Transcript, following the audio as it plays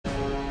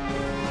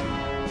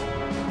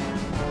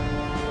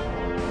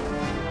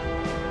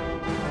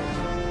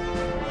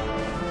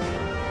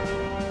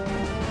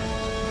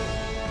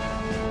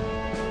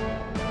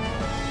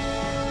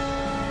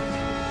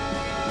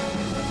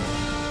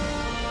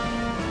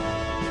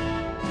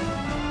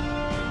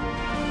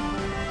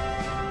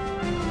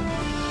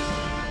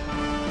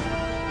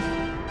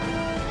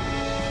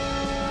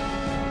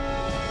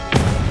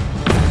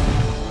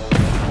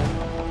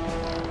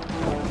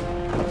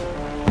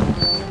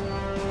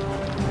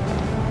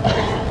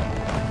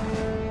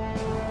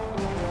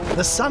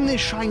The sun is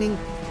shining,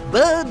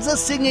 birds are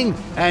singing,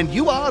 and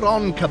you are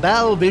on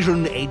Cabal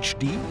Vision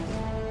HD.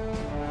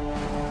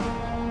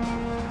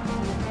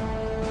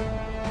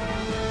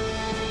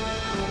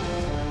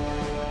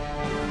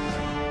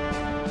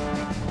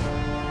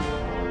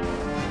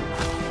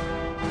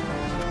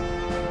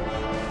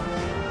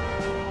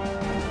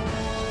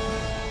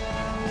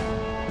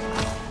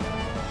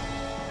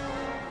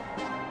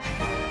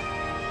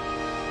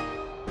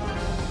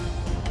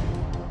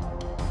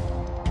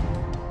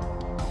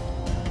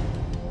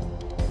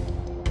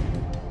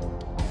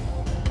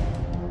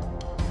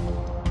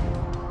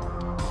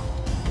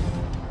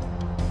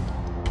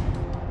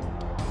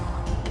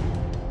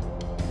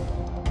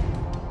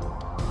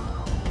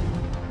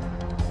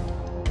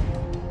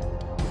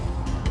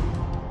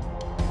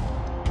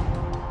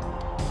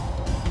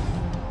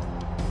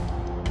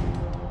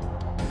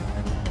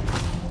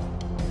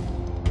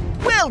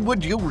 Well,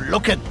 would you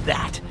look at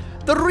that?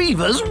 The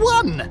Reavers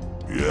won!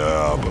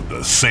 Yeah, but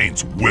the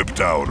Saints whipped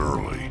out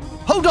early.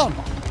 Hold on!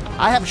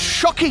 I have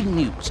shocking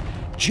news.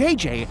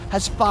 JJ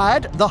has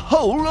fired the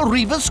whole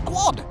Reaver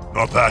squad.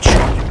 Not that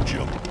shocking,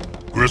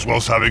 Jim.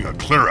 Griswold's having a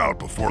clear-out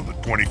before the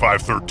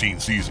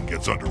 25-13 season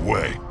gets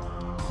underway.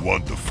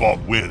 One default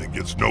win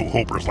against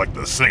no-hopers like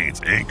the Saints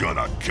ain't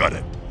gonna cut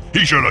it.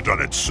 He should have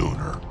done it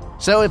sooner.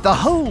 So if the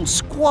whole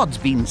squad's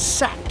been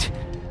sacked,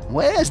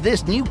 where's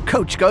this new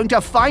coach going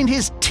to find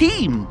his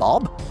team,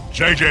 Bob?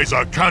 JJ's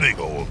a cunning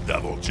old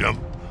devil, Jim.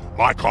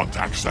 My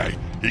contacts say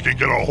he can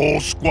get a whole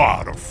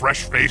squad of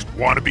fresh-faced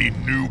wannabe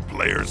new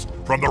players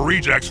from the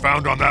rejects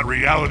found on that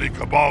reality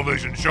Cabal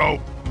Vision show.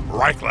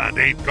 Reikland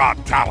ain't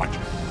got talent.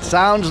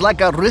 Sounds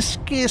like a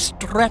risky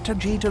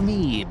strategy to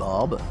me,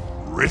 Bob.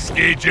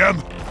 Risky,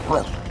 Jim?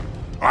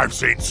 I've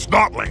seen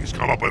snotlings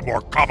come up with more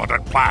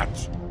competent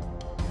plans.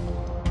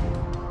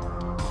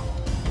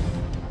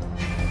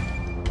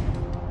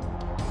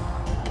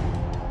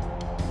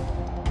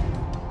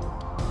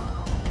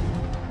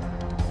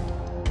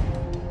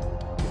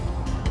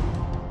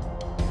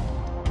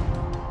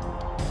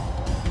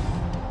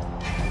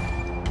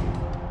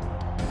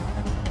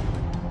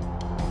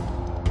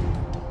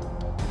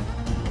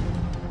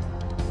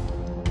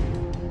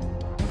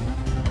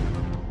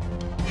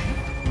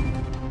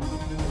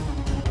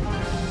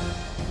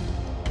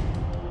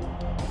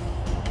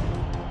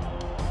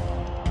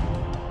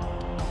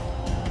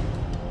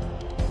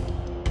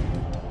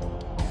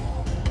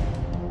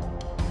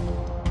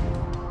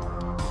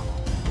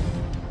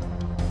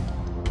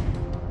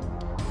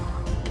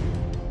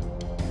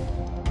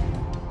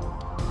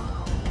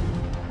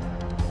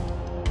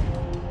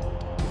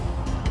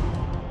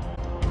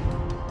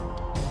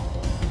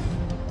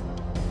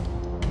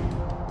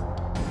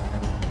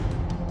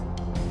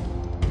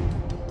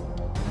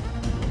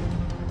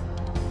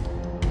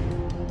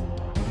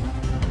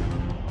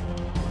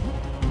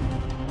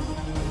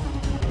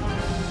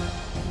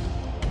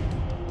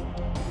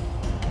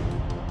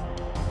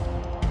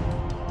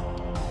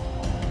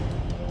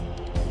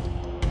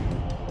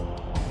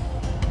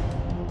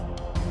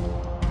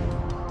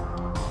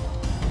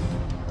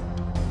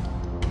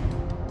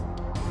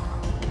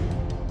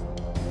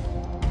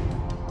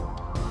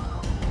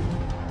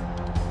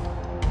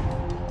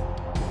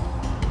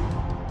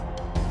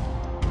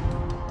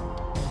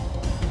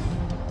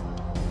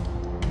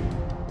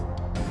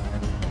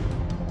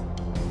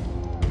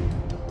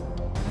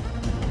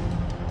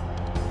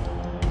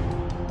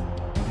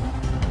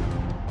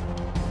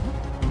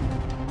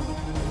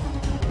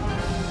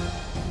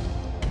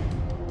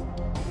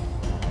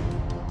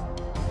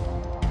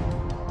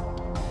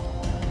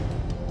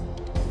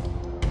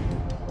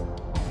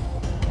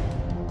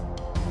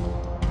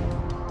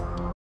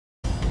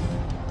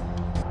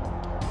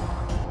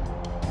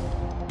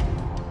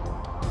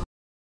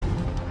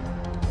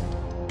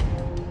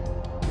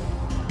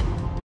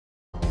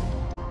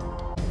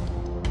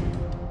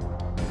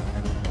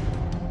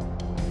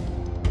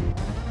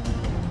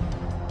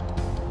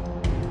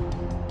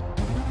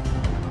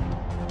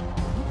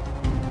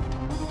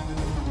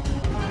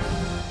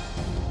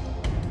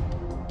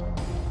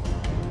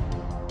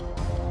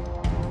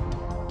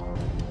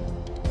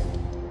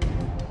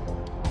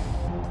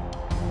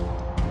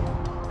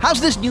 How's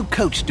this new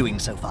coach doing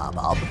so far,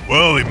 Bob?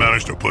 Well, he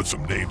managed to put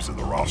some names in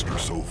the roster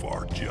so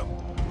far, Jim.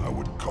 I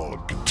wouldn't call it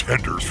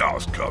Contenders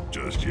House Cup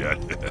just yet.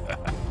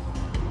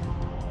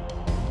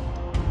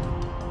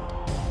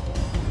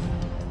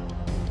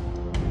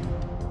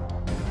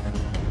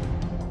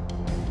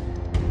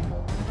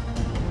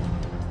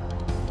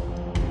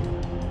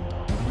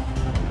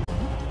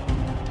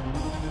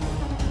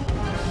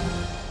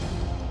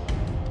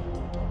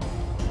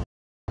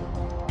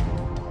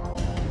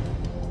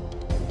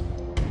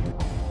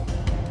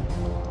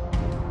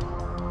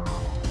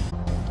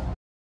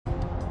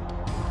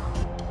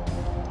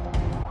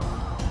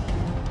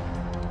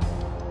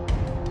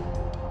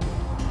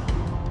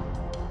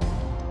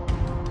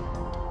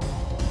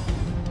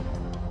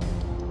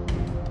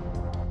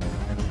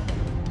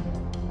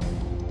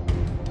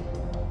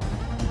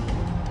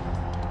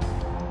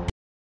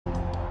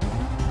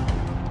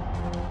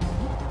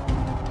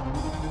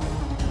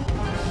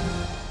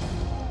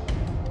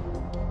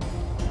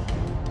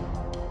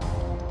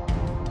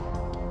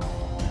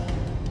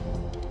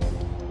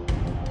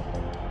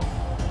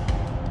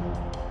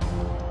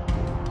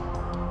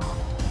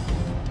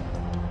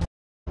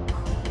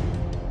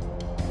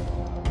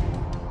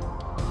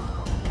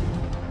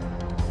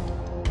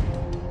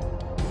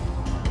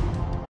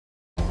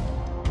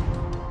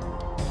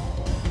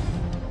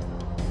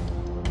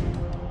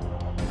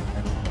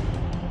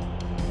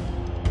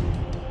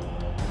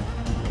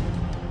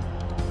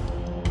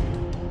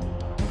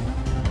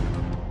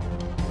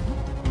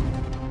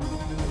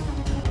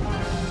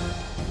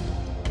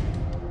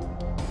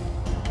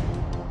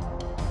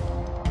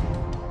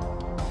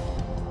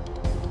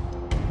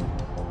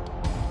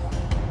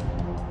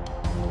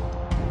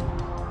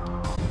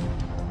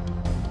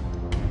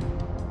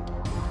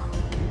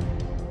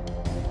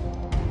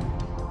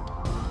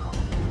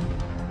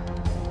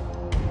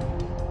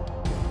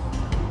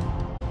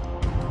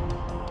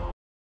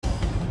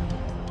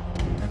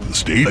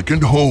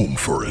 second home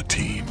for a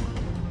team.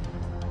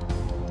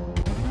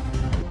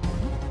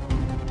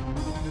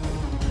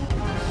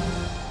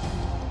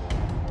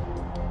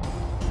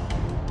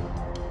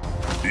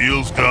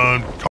 Deal's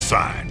done,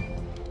 signed.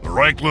 The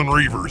Reikland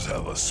Reavers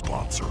have a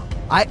sponsor.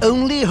 I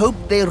only hope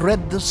they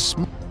read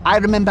the I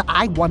remember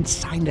I once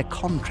signed a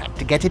contract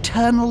to get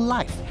eternal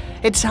life.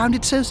 It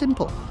sounded so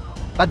simple.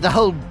 But the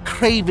whole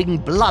craving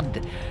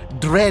blood,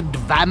 dread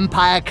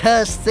vampire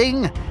curse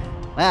thing?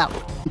 Well,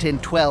 in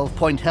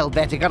 12-point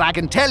Helvetica, I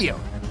can tell you.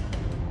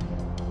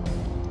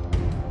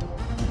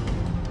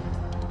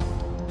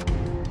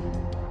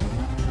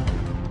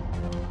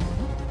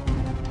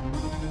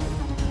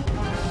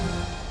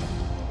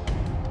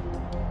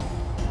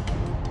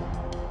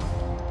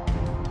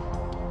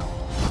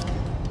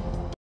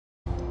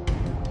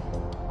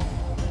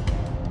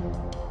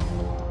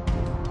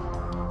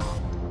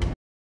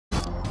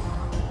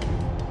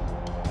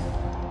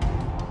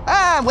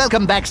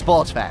 Welcome back,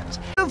 sports fans.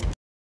 We'll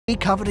be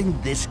covering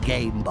this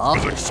game, Bob.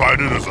 As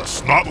excited as a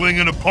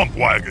snotling in a pump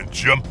wagon,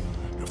 Jim.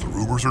 If the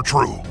rumors are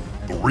true,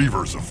 the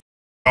Reavers have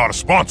got a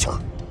sponsor.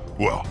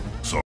 Well,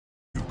 so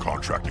do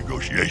contract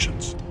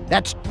negotiations.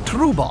 That's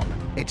true, Bob.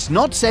 It's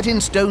not set in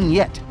stone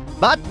yet.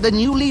 But the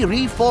newly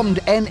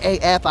reformed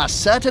NAF are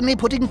certainly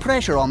putting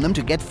pressure on them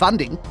to get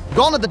funding.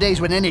 Gone are the days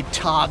when any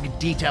Targ,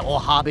 Dieter, or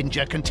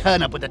Harbinger can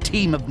turn up with a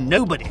team of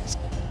nobodies.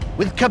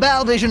 With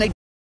Cabal Vision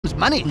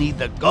money, need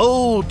the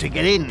gold to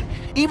get in.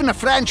 Even a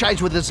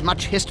franchise with as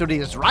much history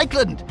as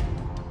Reikland.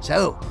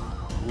 So,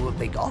 who have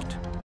they got?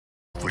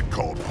 They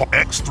called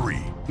X3.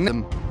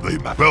 They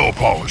bell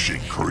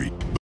polishing Creed.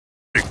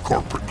 Big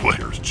corporate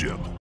players, Jim.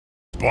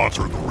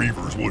 Sponsor the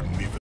Reavers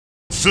wouldn't even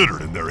consider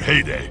it in their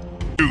heyday.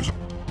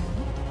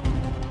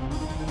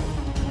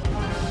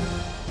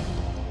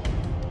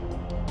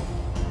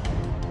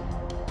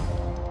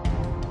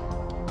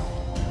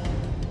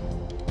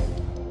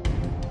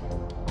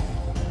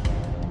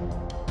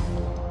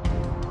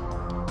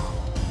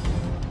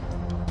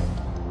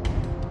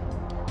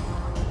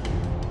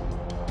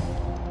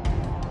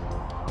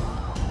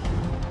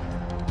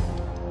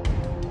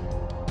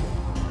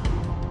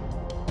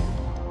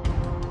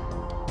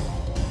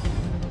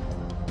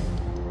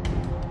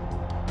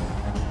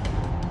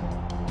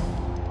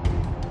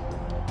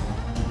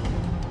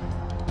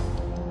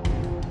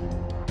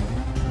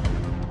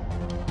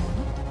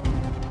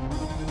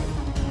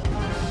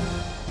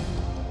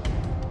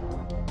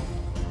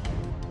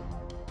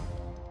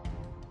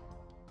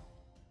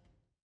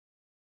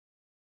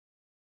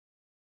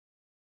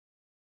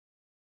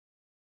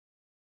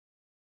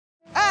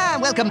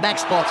 Welcome back,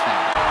 sports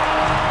fans.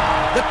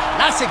 The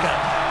Classicer.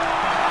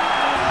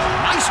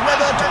 Nice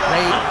weather to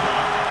play.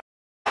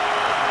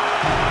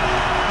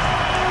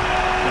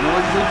 You know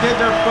what we did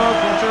there,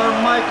 folks? Our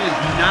mic is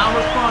now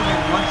responding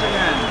once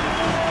again.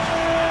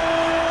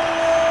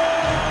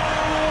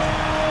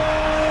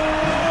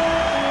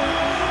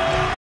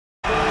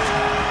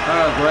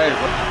 Oh, great.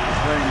 We're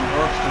playing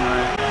Orcs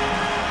tonight.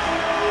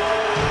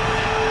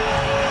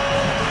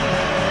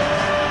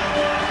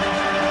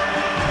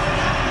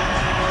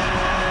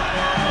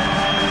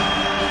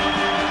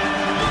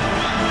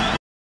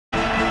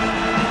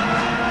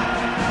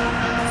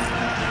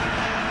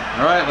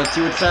 Alright, let's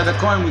see what side of the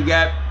coin we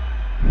got.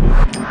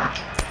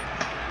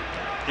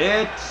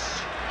 It's...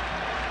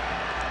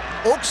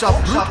 Orcs are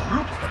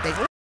brutal, but they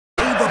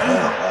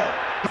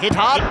hit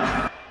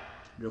hard.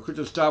 Your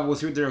creatures stop will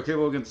see what they are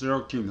capable against their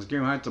Orc team. This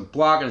game hides a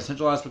block and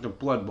essential aspect of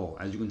Blood Bowl.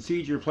 As you can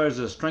see, your players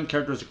have a strength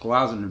characteristic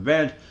allows an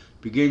advantage,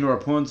 begin your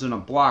opponents in a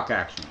block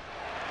action.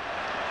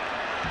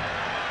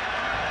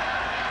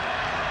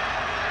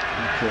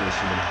 Okay,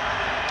 so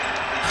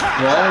the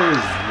ball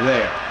is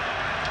there.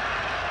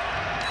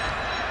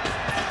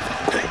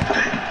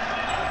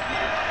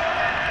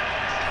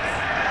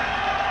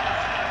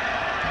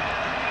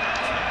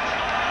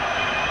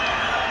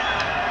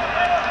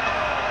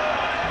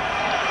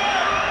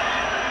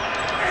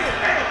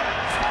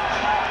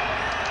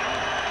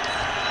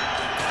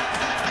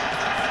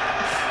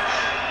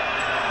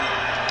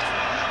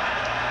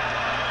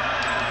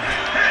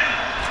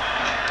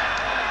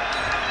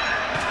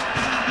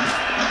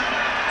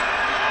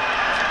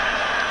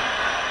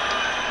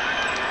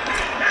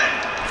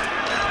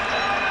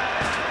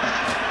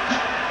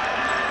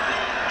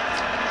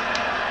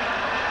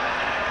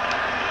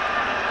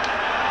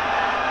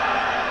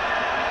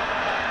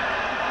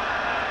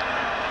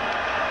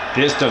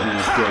 This doesn't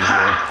look good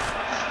here.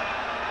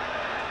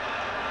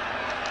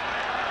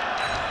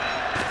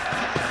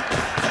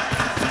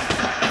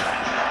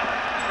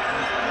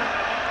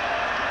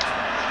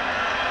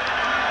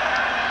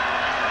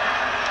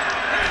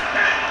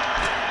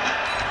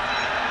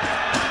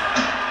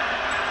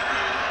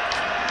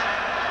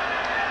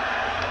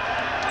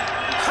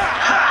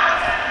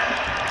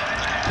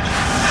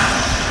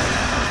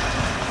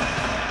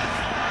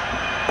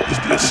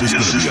 This is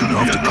going to be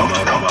enough to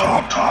come out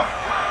on top.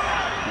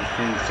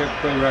 From the sixth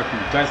play record,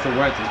 dice the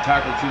right to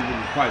tackle choose with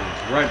the fight.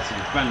 It's right to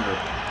defender.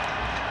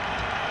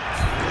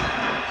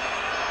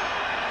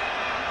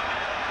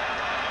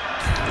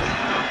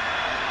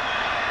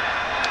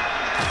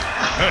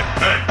 And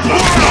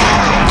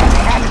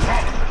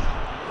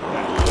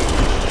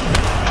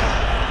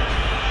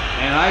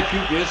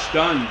IQ is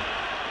stunned.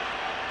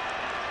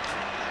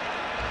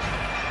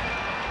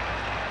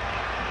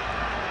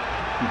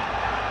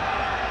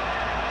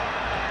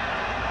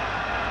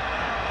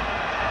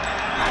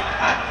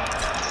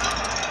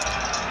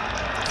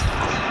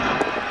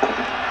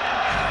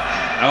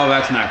 Oh,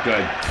 that's not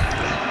good.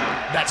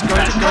 That's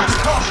going to cost.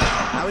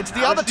 Now it's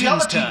the other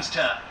team's turn.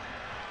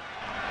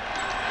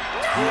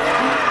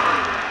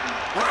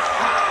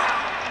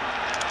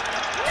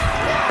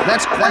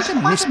 That's quite a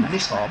miss,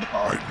 Bob.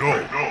 I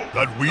know.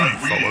 That weedy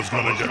fella's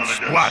gonna get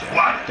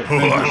splattered.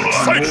 Oh, I'm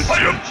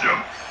excited, Jim.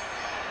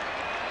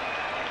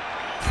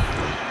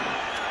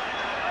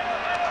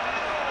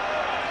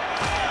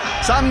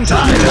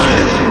 Sometimes.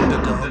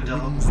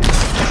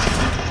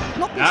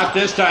 Not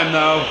this time,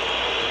 though.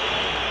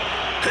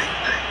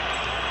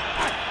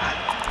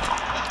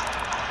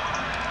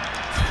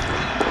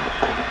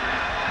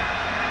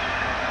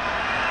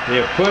 They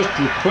have pushed,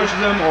 you push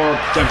them or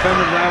defend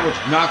them around, which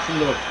knocks them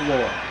to the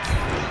floor.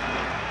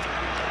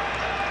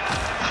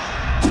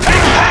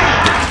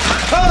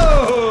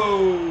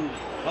 Oh!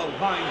 A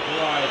line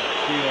drive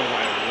feel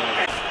right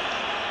away.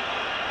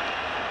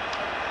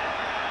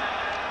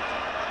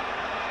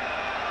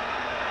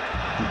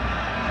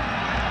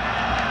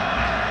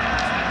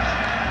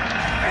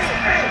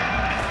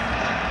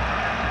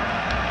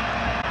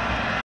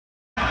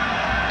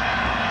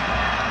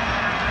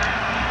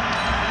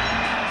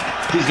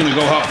 He's gonna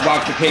go help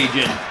lock the cage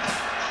in.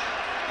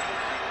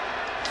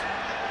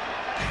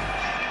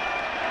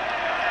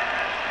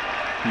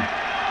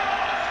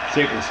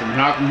 Sickles from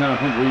knocking down a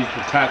point where he's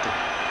the tactic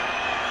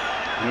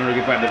in order to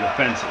get back to the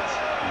defenses.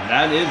 And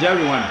that is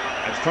everyone.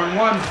 That's turn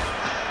one.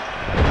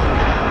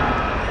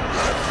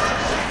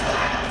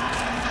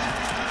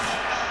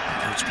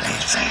 Those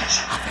players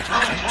are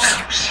very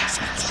close.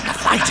 The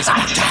fight is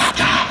about to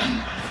happen.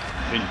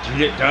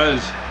 Indeed it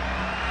does.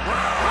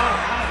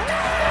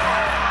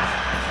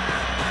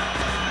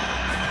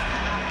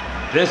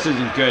 This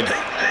isn't good.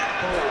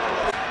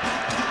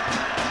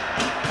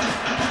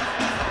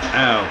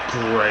 Oh,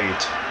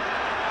 great.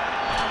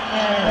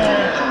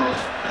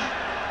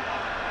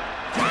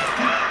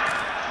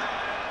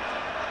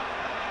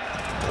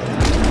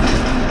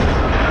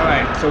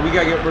 Alright, so we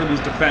gotta get rid of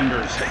these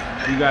defenders.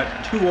 We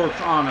got 2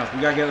 orcs on us.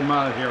 We gotta get them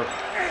out of here.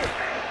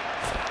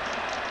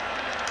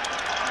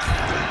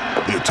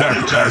 The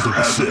attacker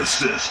has an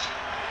assist.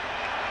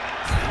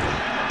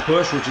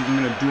 Push, which isn't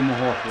gonna do them a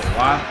whole for a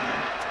while.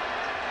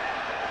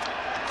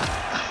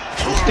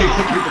 Stay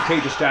put, keep the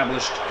cage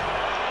established.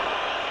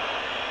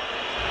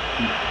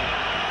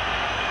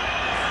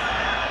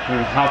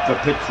 And half the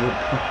pitch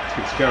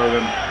takes care of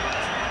them.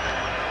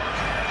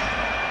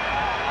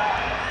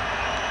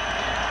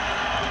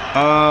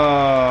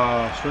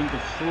 Strength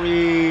of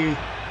 3.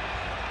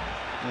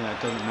 Yeah, it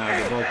doesn't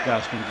matter. They both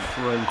got strength of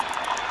 3.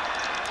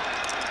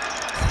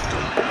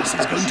 This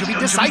is going to be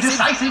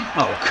decisive.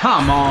 Oh,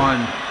 come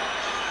on.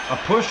 A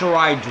push or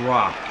I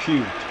drop.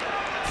 Cute.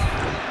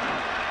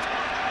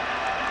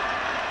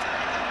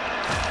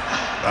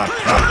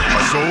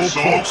 So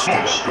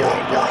close to the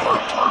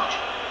world.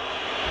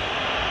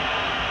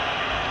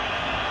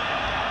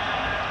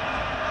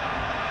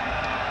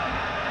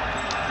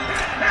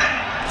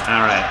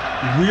 Alright,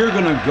 we're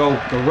gonna go,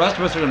 the rest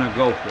of us are gonna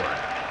go for it.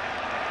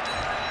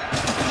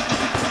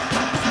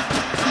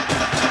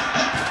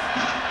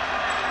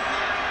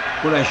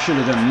 What I should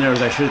have done there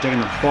is I should have taken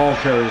the ball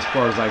carrier as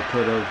far as I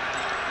could have.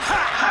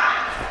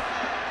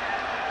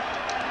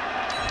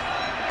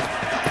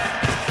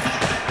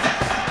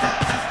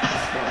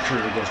 Ball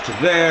carrier goes to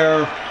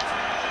there.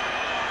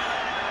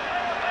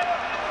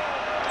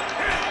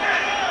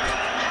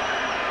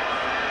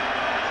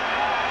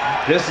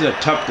 This is a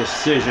tough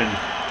decision.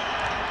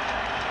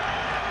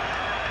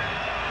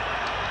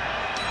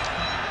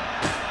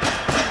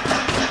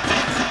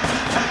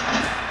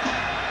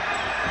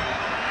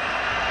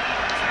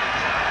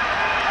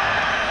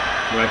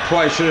 What I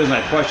probably should have done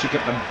is I probably should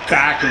have kept them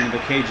back into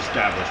the cage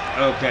established.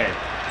 Okay.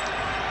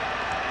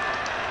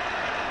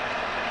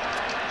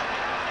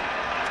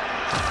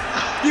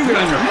 You get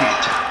on your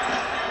feet.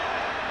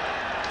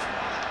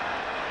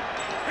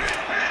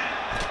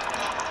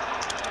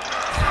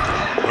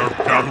 They're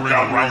gathering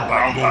around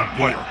that lone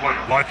player,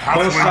 like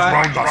halflings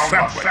around the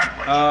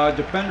sandwich.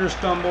 Defender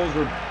stumbles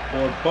or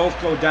both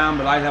go down,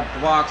 but I have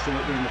blocks so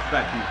it doesn't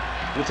affect me.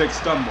 We'll take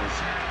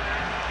stumbles.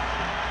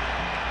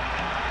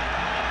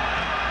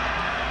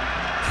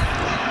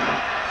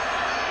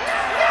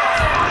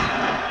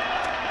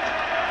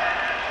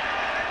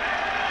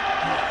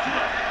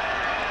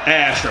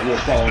 Asher will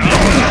follow me.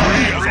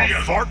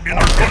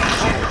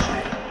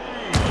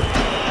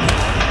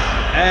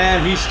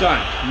 And he's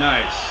stunned.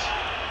 Nice.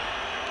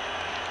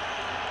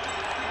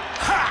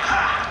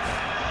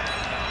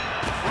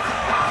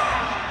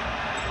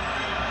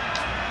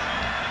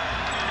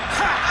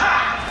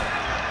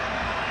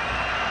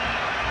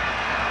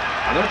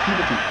 Other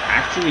people can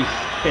actually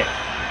hit.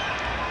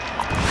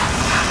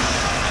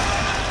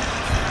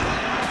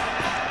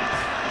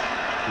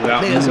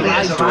 Players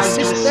arrive to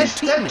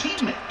assist their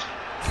teammate.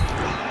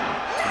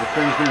 The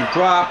thing's gonna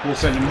drop. We'll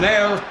send him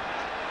there.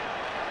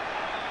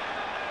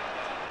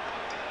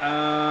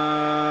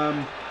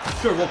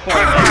 Sure, we'll fall.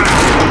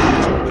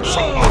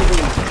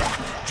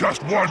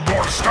 Just one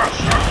more step.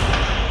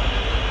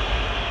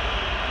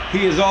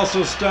 He is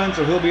also stunned,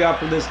 so he'll be out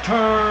for this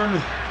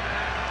turn.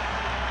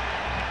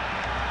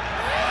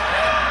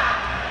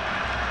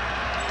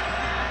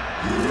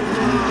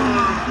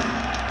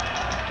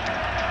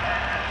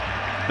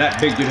 That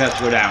big dude has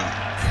to go down.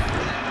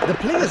 The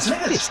player's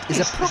fist is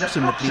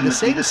approximately the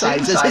same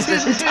size as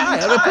his entire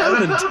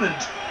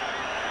opponent.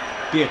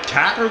 The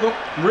attacker go...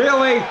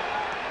 Really?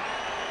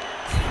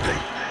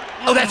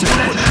 Oh, that's a good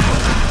one.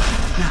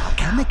 Now,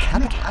 can they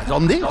capitalize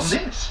on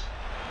this?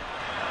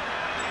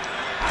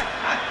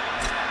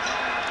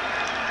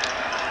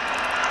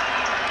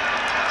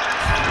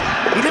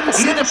 He didn't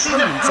see the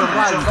opponents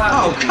around.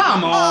 Oh,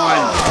 come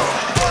on!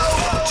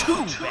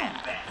 Too bad.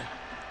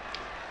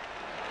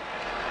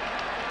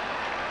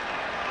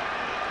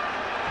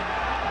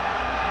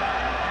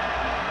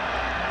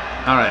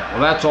 Alright,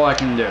 well that's all I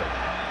can do.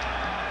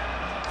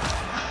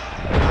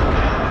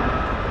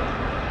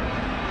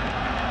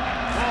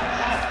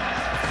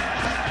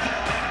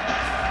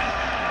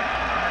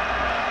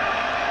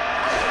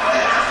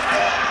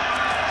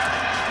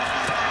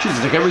 Jesus,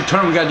 like every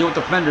turn we gotta deal with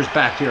defenders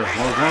back here.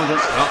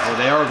 Well,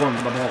 they are going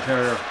for the ball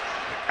carrier.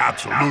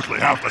 Absolutely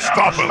have to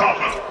stop him.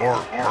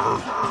 Or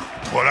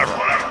whatever.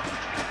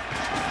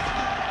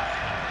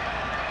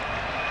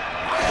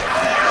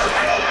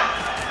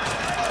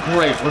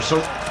 Great,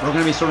 we're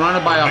gonna be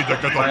surrounded by Need to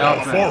get the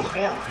ball forward.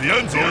 The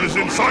end zone is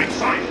in sight.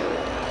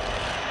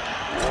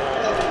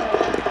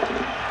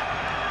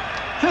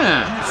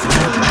 Huh.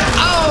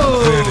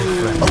 Oh!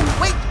 Oh,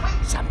 wait!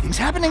 Something's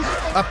happening.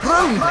 A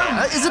prone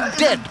player is a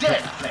dead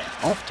player.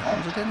 Off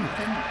times at any rate.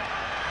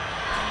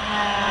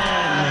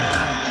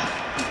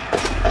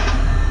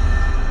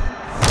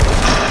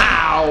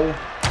 Ow!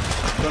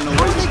 Don't know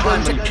How are they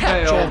going to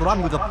catch or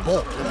run with a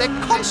ball?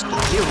 They're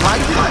constantly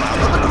riding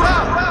on the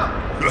ground.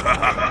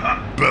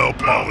 Bell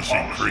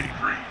polishing cream.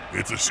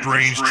 It's a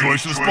strange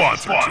choice of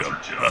sponsor, Jim.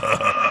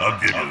 I'll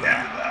give you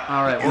that.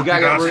 Alright, we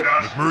gotta get rid...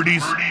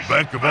 McMurdy's,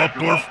 Bank of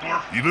Altdorf,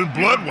 even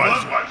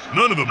Bloodweiser.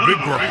 None of the big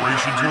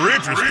corporations were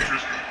interested.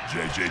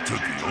 JJ took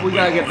the only We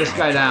gotta get this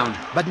guy down.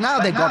 But now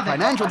they've got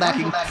financial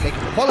backing, they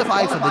can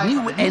qualify for the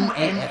new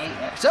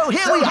NAF. So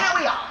here we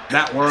are.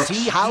 That works.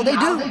 See how they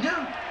do.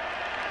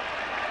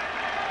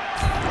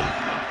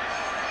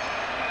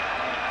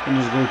 And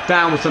just go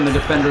down, we'll send the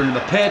defender into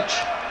the pitch.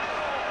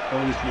 Or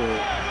at least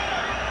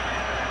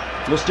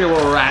we'll stay where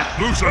we're at.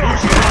 Loosen.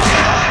 Let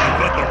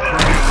the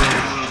pretty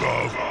things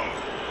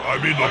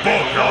the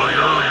ball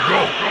carrier go.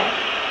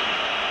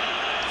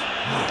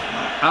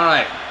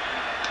 Alright.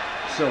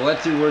 So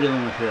let's see what we're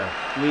dealing with here.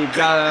 We've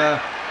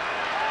gotta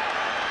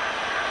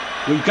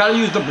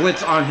use the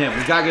blitz on him.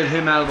 We've gotta get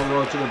him out of the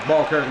road so the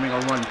ball carrier can make a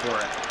run for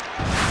it.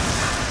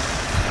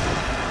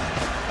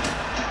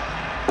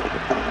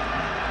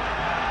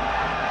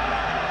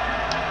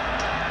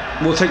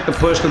 We'll take the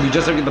push because we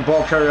just have to get the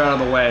ball carrier out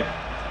of the way.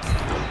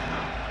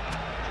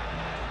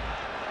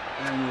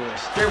 And we'll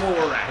stay where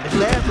we're at.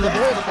 Flair for the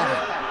ball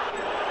carrier.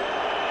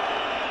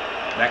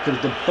 That could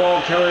be the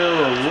ball carrier,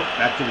 or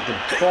that could be the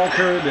ball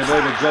carrier. They're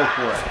ready to go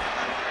for it.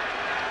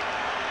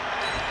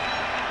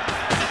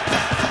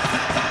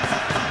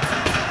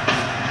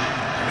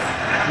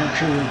 Ball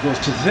carrier goes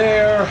to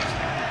there.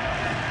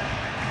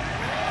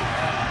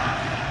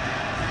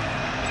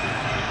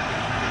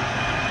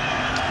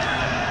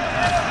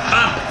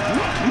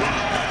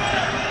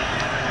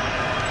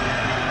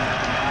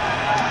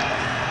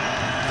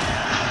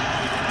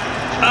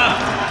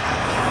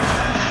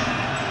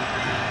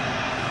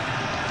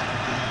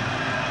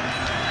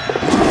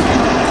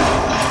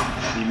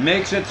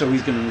 Makes it, so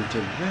he's going to move to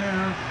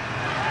there.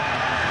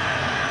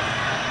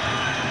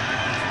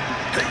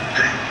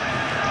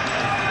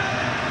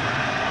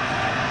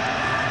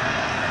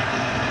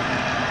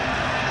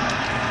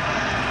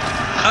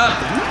 Up.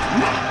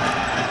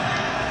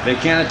 They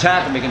can't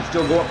attack him, they can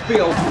still go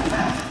upfield.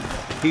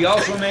 He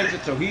also makes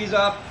it, so he's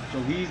up.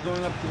 So he's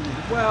going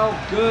upfield as well.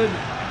 Good.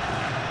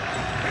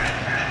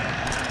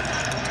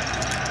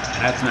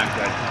 That's not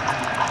good.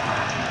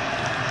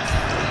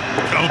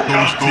 Count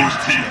those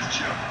teams.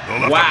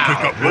 They'll have to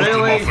pick up most of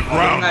them off the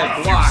ground in a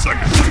few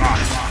seconds.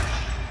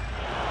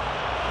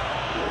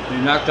 They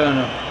knocked on a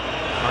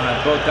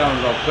boat down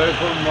about 30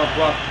 foot more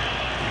block.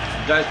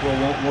 The dice roll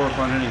won't work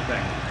on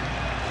anything.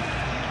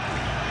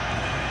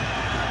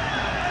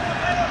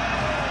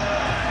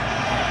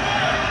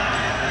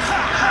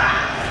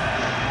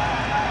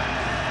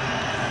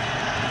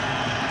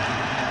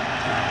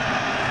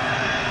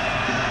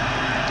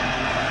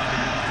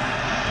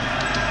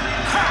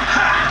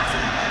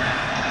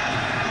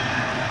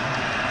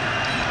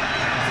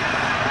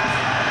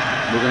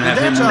 We're gonna have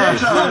him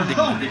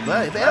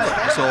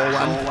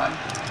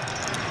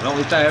Well, at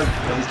least I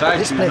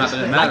this choose, not that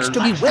it likes matters. to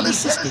be well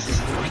assisted.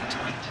 Right.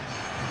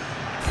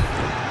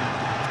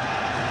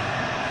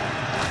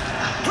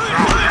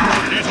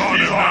 He's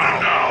on it now.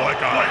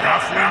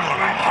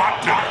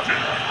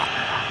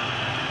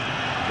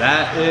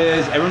 That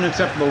is everyone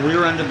except for the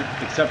rear end of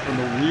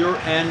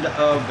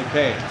the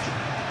cage.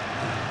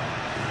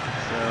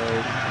 So,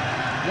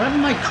 what happened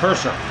to my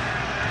cursor?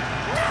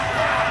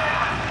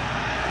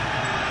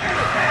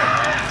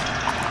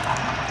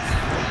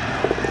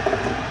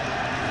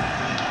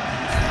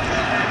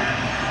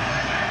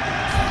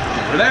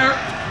 Over there.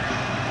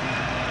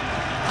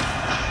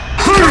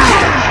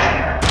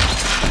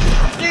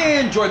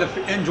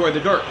 Enjoy the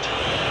dirt.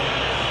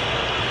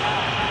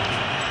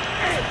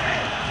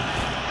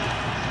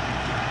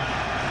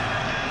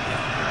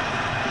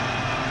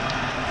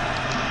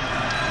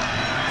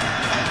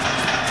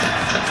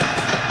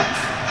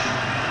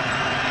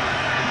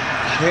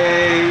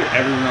 Okay,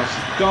 everyone else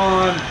is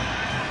gone.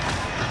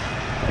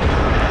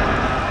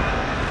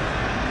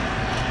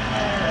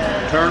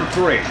 Turn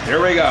 3.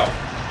 Here we go.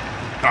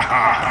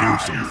 Haha,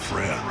 here's some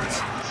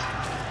friends.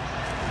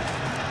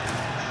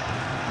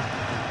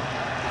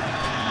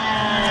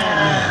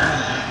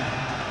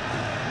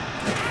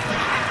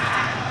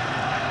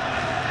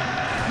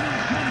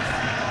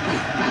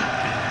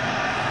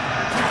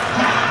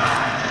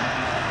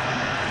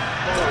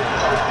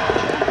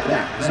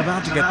 He's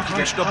about to get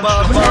punched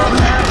above.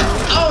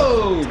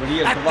 Oh, but he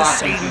has At the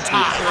same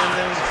time.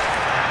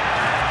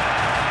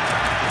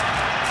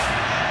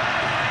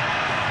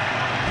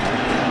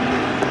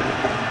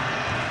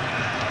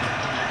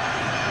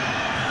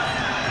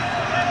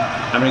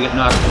 I'm gonna get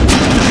knocked.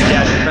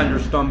 Yeah, defender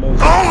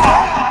stumbles.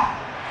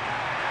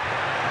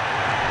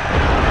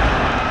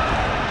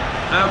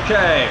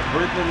 Okay,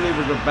 Reikland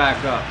Reavers are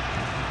back up.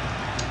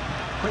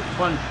 Quick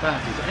fun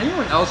fact, does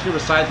anyone else here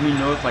besides me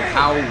notice like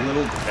how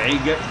little they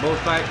get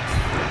both sides?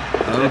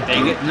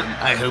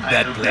 I hope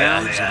that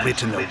player has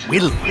written a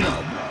will.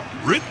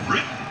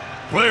 Written?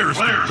 Players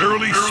can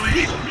barely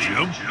speak,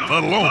 Jim.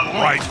 Let alone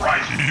write.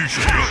 You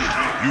should know.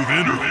 You've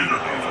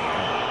interviewed.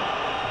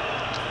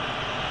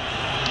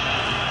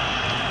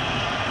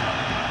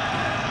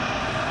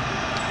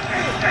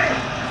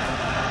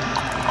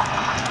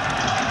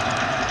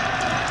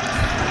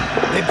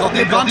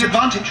 They've got the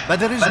advantage, but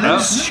there is no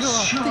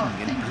sure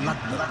thing in blood.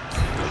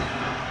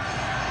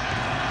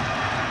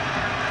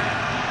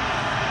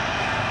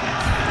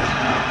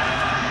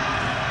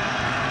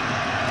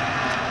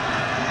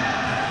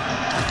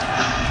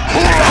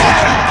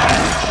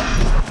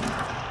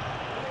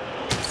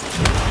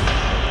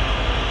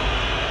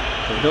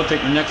 So he'll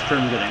take the next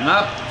turn getting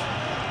up.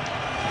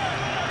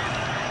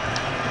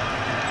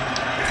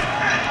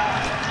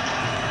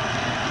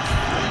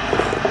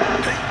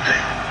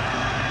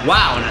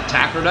 Wow, an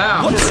attacker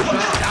down.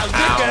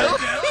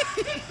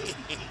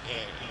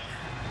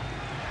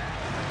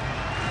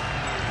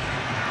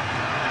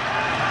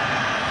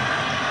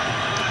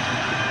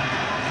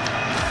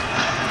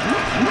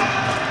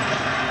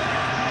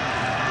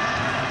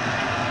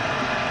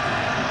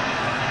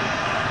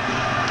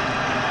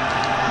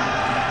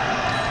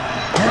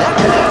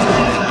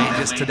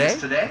 Just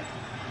today?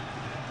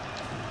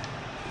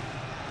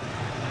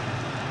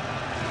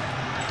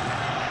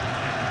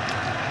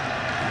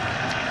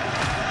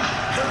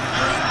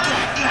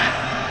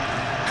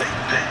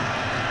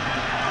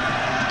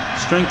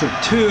 Strength of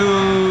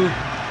 2.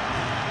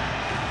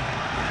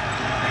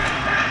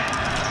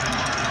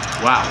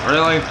 Wow,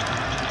 really?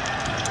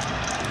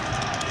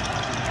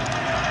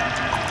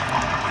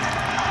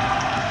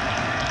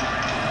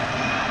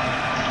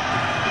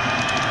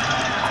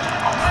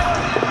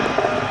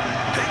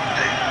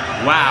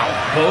 Wow,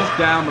 both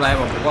down, but I have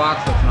a block,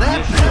 so it's They're not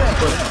an issue.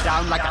 pushed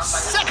down like a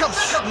sack of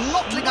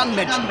snottling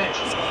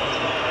unmentionables.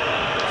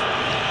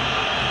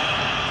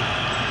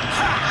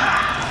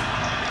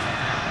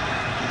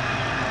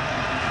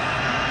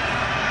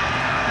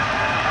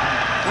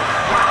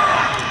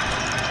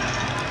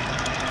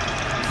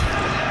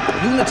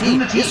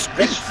 Unity is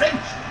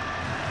strength.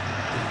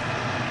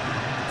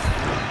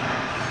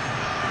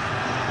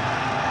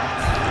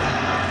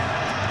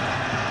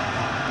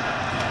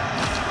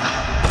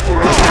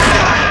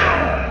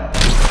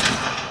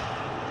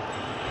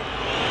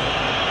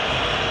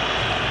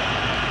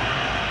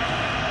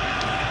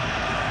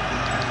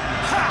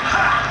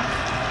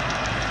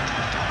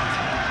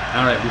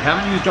 Alright, we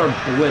haven't used our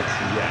blitz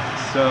yet,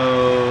 so...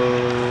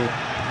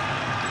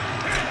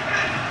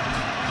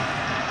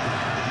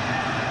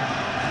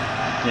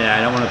 yeah,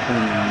 I don't want to put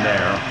him in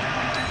there.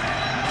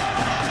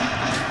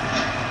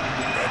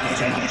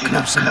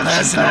 Close and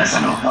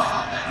personal.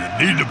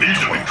 You need to be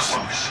close.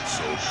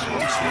 So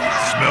close.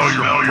 Smell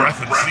your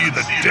breath and see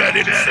the dead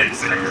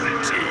insects in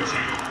here, too.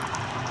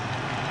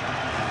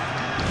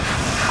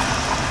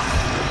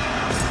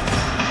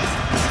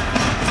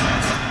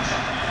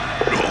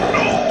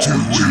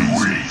 Too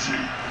easy.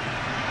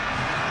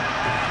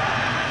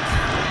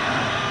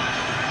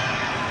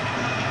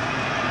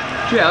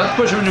 So yeah, let's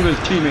push him into his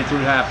teammates, see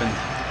what happens.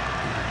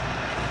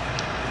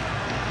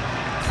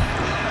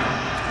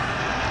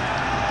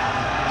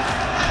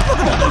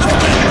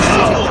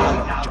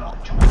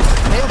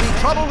 There'll be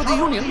trouble with the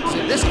Unions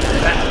in this case.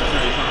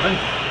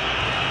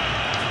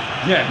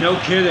 Yeah, no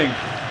kidding.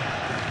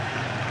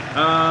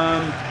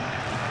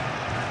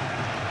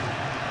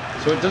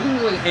 So it doesn't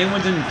look like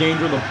anyone's in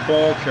danger of the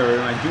ball carrier,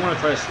 and I do want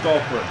to try to stall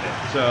for a bit.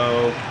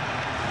 So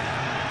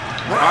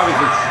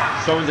obviously,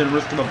 if someone's in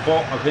risk of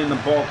hitting the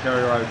ball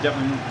carrier, I would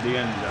definitely move to the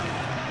end zone.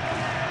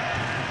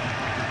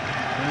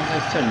 As I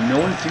said, no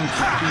one seems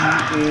to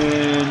be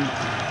in.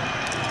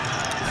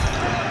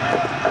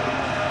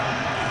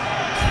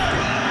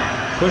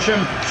 Push him?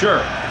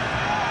 Sure.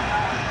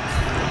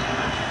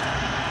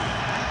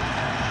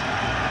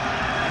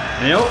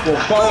 Nope, we'll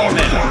follow him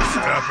in.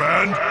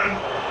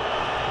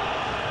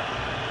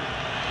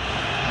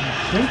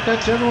 I think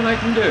that's everyone I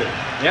can do.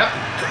 Yep.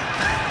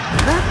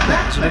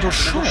 That's a little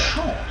short.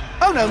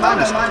 Oh no,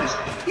 minus.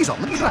 He's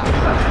on the track.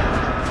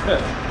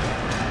 Good.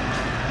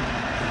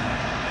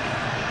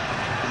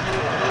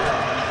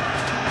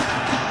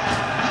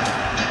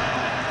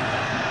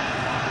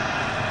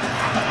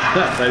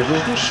 That guy's a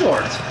little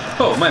short.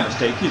 Oh, my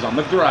mistake. He's on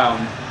the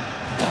ground.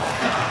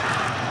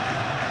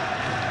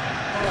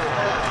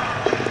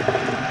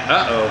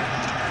 Uh-oh.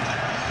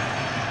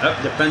 Oh,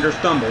 defender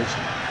stumbles.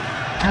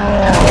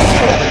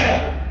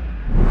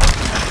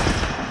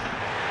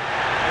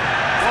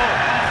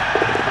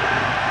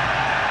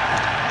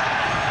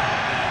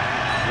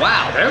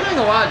 Wow, they're getting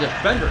a lot of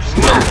defender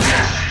stumbles.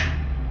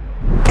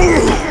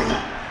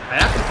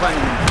 That's quite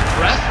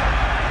impressive.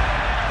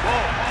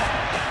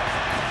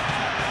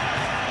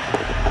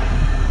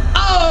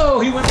 Oh,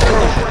 he went for the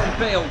short and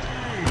failed.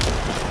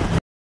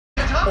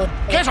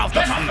 Get off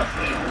the thunder!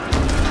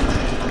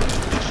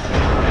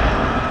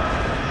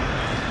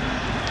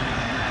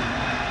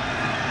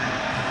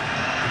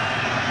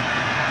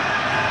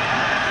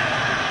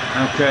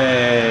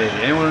 Okay,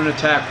 anyone in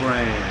attack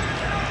range?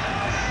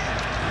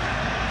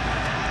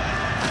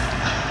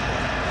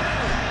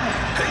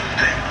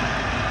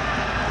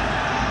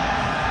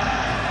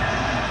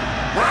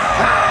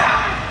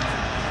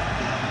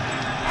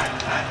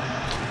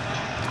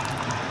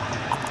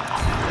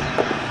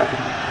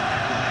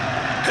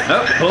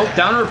 Oh, pull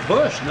down or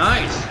push,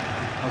 nice.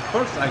 Of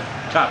course I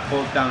got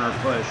pull down or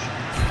push.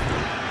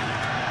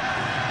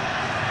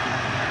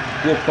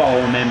 We'll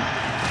follow him in.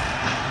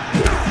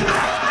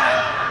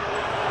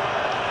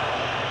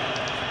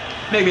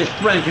 Maybe his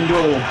friend can do a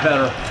little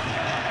better.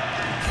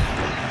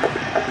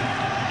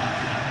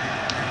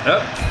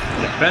 Oh,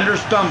 defender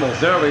stumbles.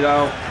 There we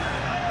go.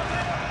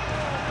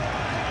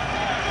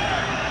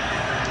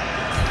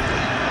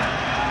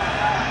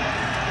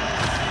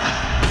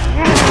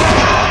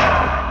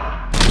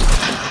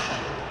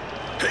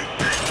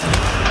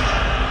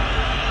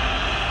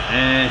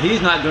 And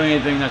he's not doing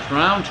anything next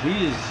round.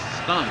 He's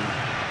stunned.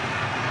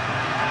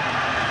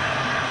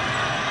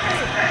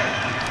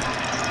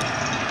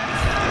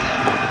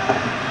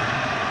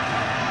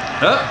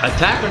 Oh,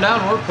 attack or down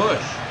or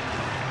push.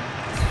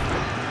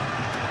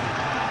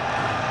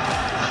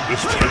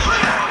 This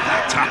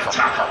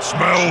attacker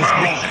smells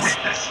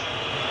weakness.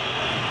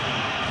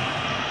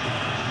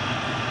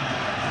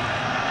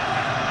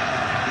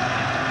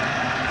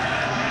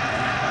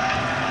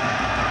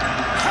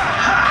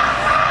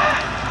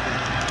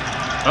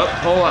 Oh,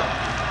 hold up.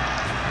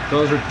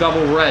 Those are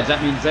double reds.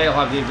 That means they'll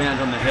have the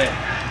advantage on the hit.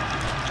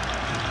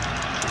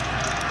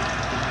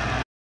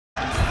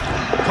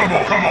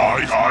 Come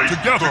on, guys,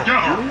 together.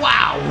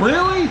 Wow,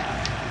 really?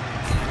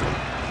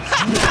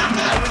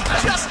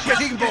 Just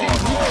getting bored.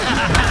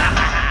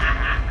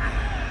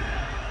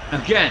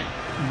 Again,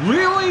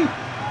 really?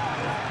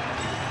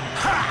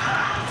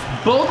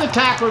 Both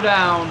attack or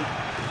down,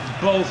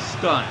 both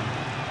stun.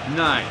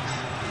 Nice.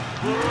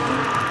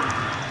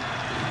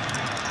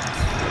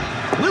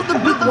 Will the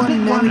big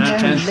one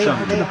manage to lay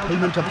out an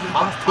opponent of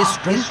half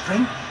his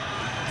strength?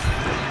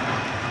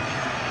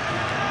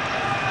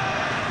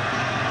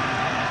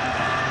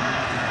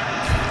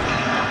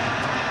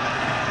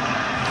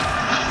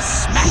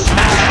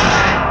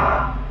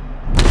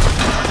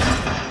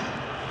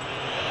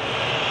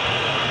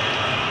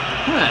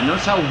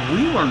 Notice how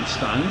we weren't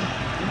stunned.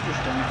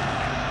 Interesting.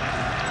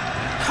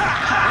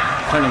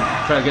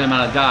 Try to get him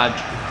out of dodge.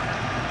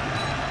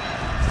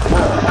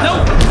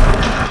 Nope!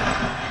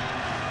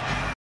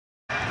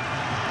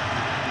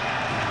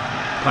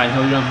 Fine,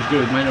 he'll jump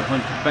good. Might have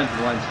punch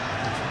defensive lines.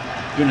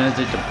 You're gonna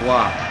hesitate to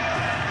block.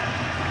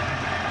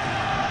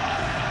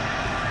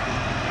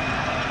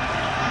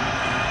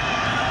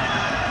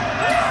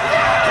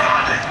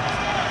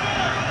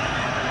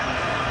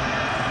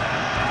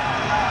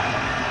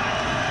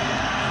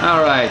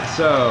 Alright,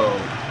 so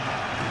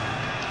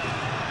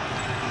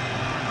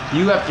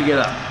you have to get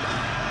up.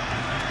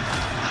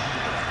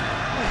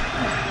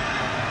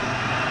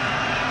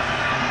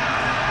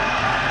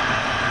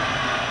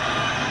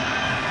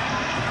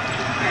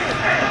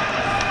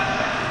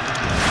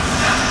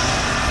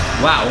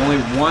 Wow, only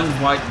one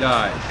white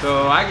die.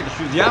 So I get to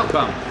choose the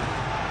outcome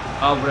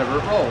of whatever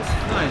it rolls.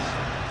 Nice.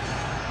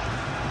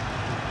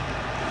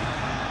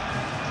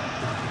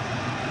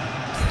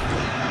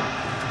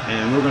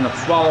 And we're gonna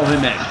follow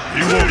him in.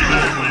 He won't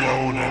leave him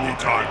alone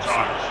anytime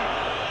soon.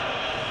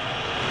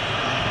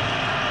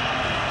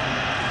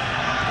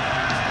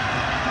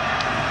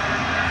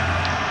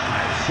 I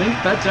think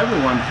that's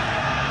everyone.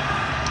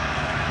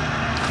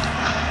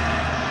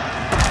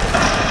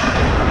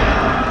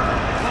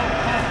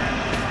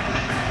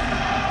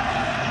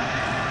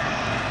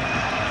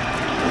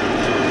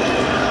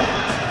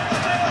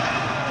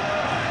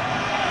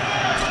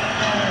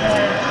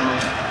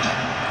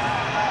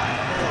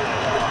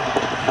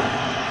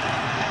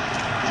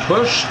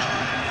 pushed.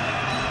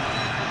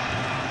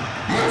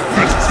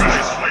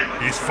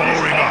 He's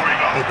following up,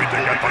 hoping to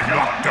get the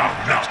knockdown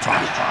next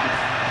time.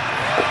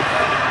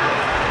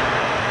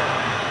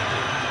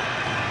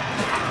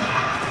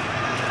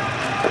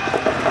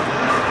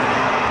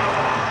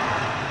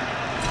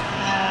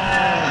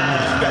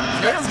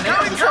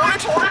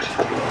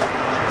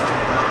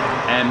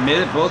 And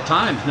made it both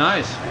times.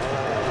 Nice.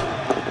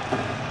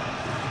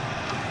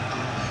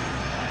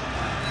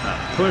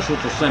 Push,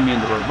 which will send me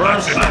into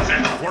reverse. That's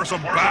it. Force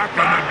him back and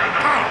then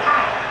pow!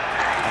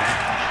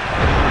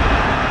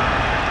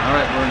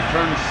 Alright, we're in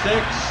turn 6.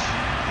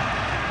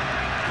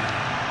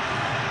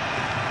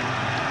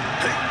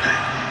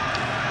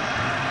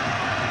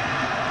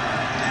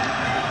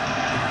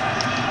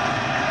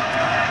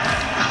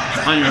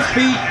 On your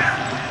feet.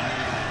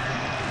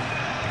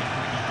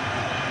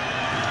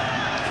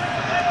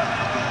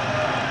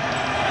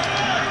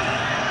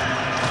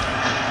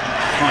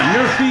 On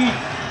your feet.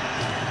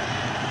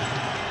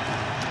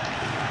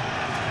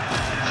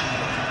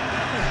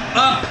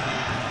 Up.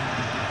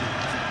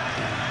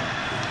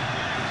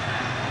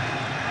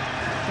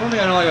 One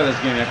thing I don't like about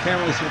this game, I can't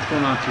really see what's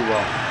going on too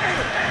well.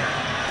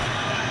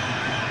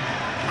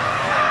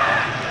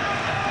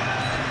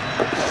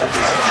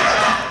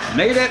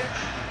 Made it.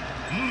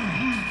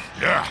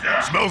 Yeah,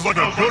 smells like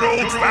a good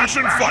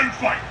old-fashioned fight.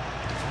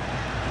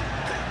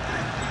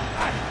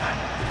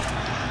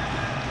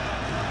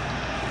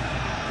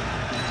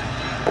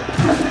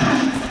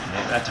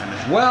 Made that time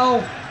as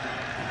well.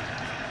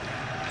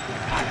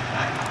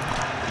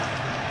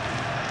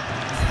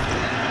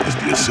 Is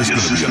the assist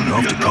going to be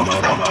enough to come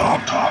out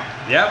on top?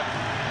 Yep.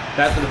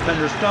 As the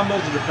defender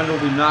stumbles, the defender will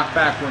be knocked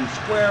back one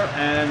square,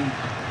 and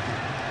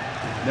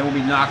then will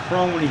be knocked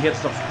prone when he hits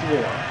the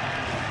floor.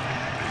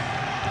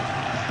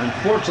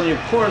 Unfortunately,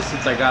 of course,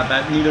 since I got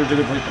that, neither's a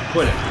good place to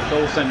put it, so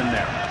we'll send him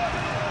there.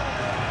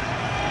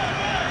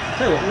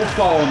 Tell you what, we'll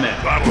follow him in.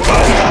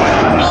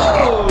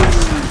 Oh!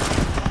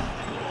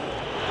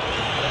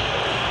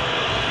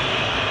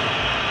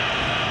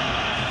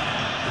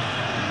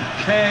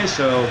 Okay,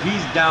 so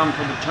he's down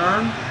for the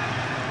turn.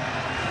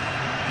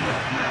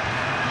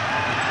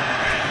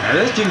 Now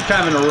this team's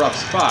kind of in a rough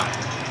spot.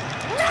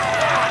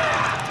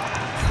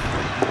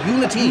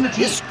 Unity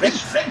is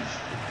strength.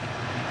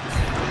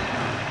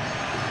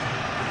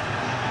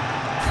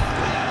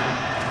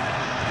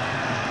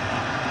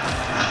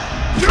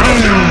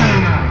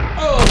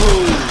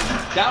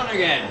 Oh, down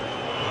again.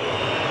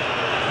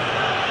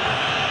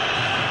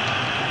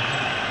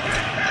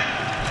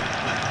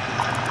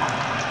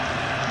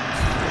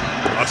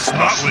 A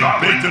snotling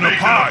baked in a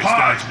pie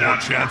stands more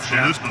chance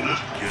for this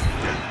little kid.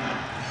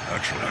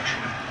 Actually,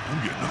 I'm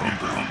getting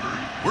hungry.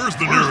 Where's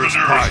the nearest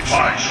pie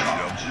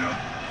shop?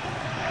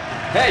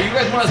 Hey, you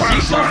guys want to see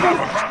something?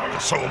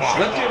 So long.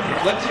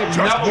 Let's see if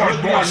Neville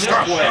will be on this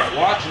way.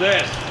 Watch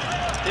this.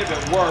 If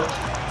it works.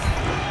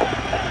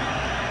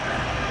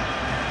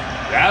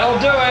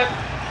 That'll do it.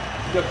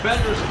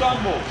 Defender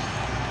stumbles.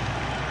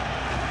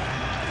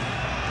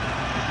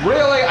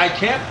 Really? I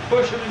can't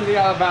push him into the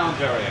out of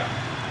bounds area.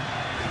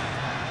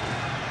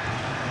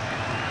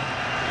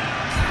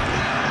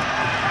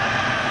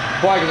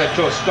 Probably because I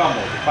chose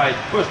stumbled. If I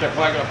pushed, I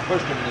probably could have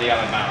pushed him into the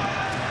out of bounds.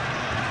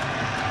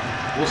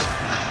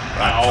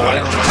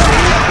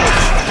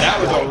 That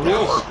was a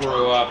real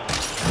screw up.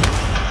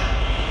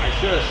 I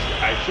should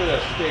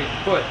have stayed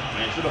put. I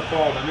should have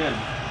followed him in.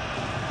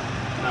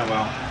 Oh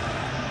well.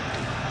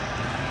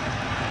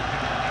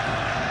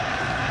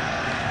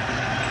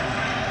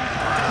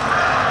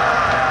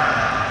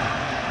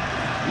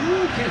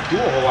 You can't do a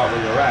whole lot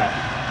where you're at.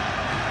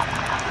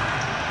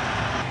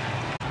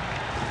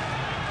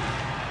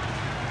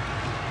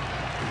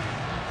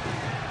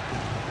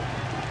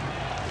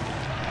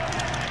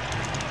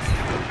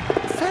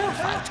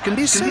 Can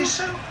be so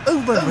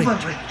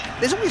overrated.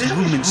 There's always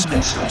room in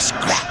sports for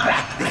scrap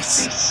like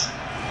this.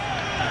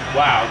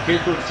 Wow,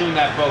 kids would have seen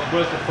that both.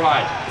 What a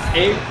surprise.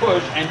 A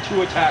push and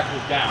 2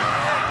 attackers down.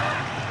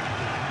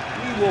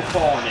 We will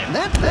fall in.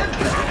 That is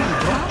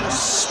rather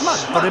smart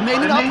for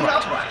remaining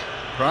upright.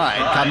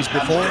 Pride comes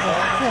before a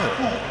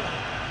fall.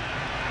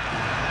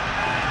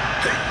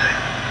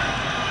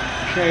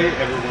 Okay,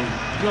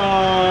 everyone's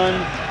gone.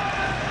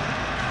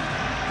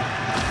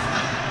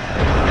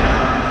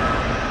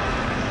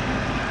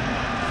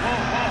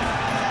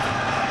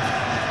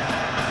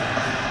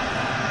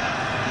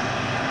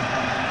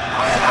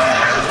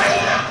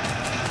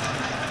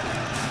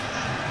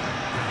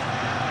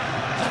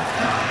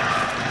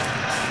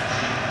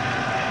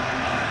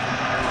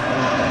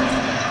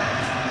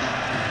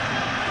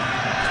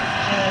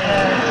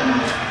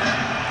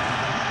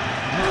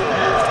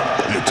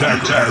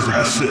 Attacker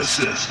has an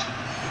assist.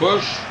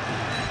 Push.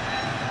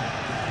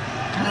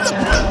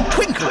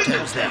 Twinkle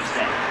toes there.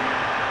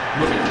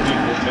 Look at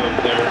Twinkle toes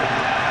there.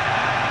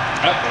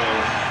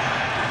 Uh-oh.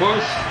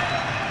 Push.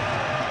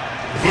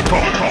 Good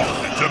call.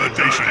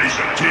 Intimidation is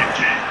the key.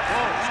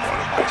 It's one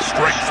of my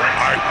strengths and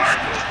I was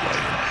still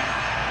playing.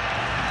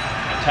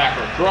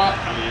 Attacker drop.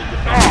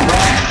 Defender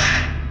drop.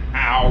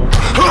 Ow.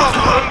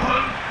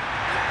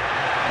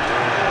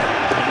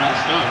 I'm not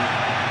stunned.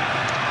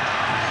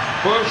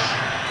 Push.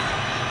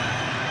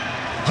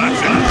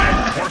 That's it.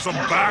 Force them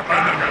back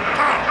and then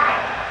pow!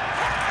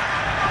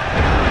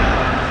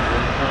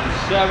 Turn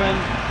 7.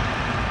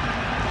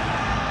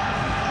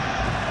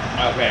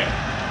 Okay.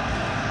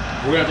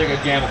 We're gonna take a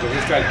gamble because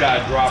this guy's got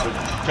to drop it.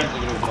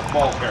 Potentially gonna go with the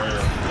ball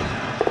carrier.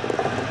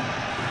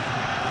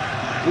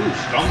 Ooh,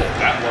 stumble.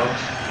 That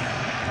works.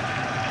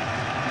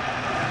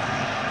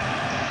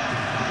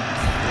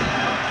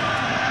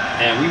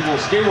 And we will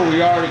stay where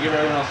we are to give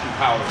everyone else some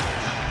power.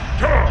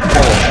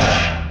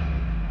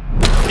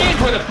 In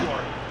for the floor.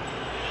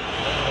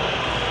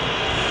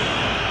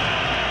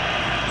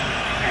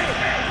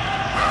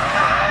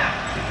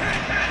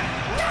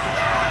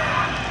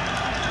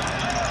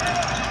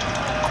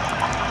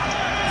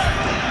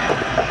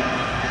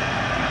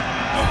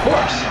 Of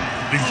course.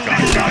 These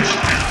guys.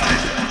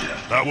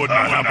 That wouldn't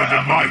have happened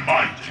in my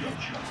mind.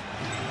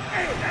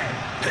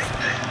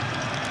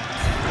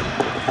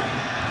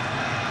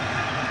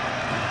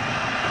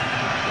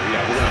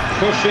 Yeah, we're gonna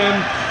push him.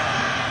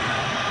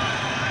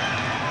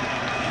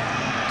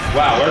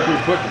 Wow, where can we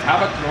put him? How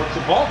about towards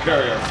the ball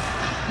carrier?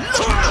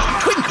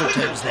 Twinkle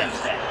toes there.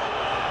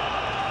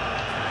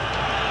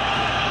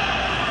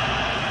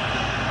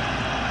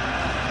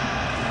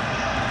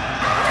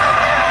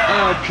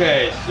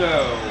 Okay, so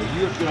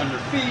you have to get on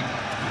your feet.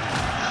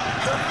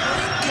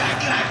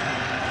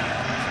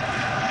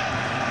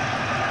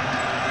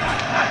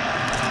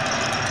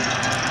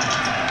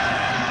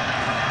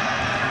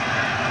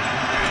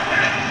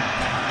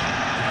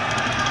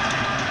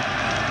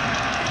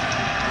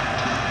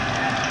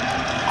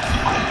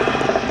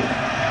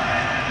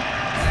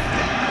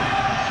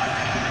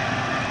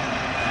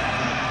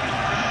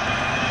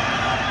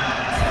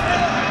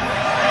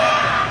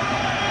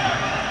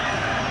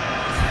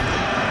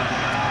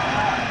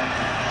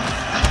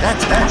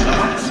 That's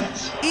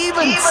nonsense.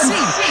 Even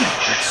Siege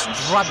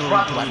struggled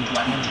to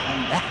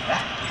understand that.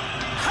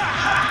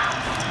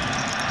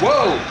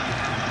 Whoa!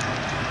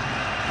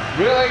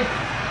 Really?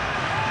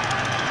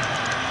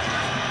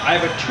 I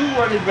have a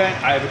 2-red event.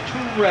 I have a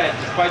 2-red,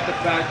 despite the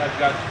fact I've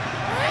got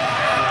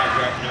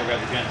no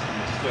guys against them.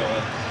 Still,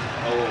 it's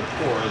a little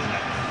poor, isn't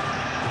it?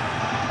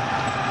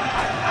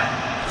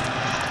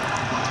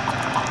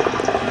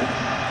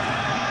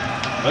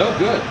 Oh,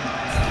 good.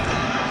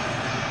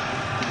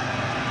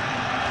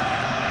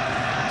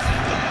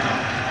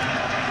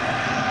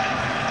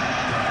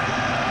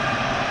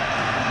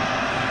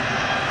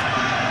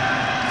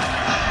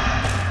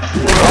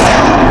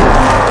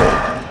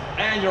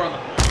 And you're on the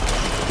floor.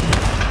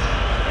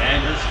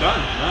 And you're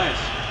stunned.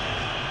 Nice.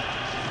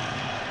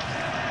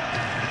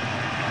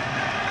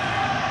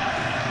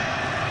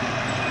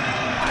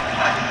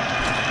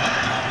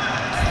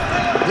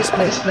 This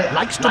place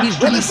likes to be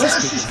well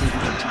assisted.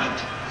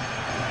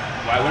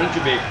 Why wouldn't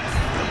you be?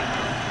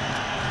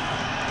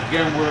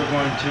 Again, we're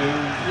going to...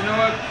 You know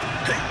what?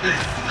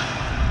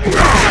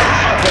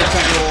 Let's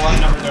get a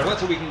little number there. Let's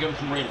see if we can give them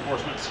some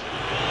reinforcements.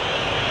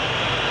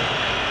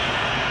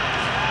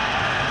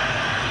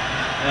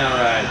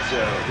 Alright,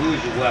 so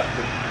who's left?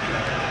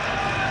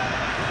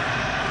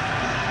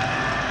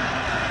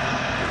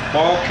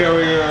 Ball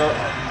carrier,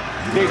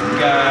 big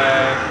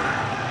guy.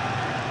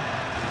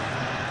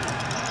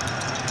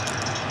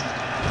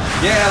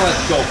 Yeah,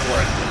 let's go for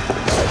it.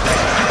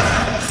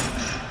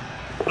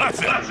 That's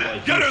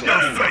it. Get in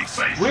their face.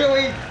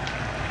 Really?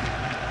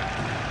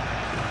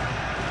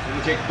 We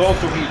take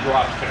both of he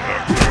drops there.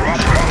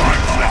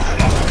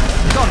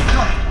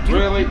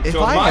 Really? If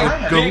So I my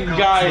had a big gold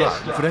guy is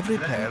club for every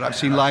pair I've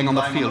seen lying on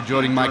the field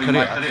during my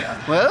career,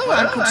 well,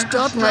 I could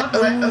start my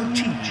own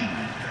team.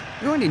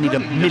 You only need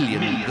 1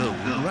 million gold,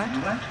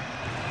 right?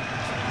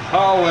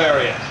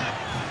 hilarious.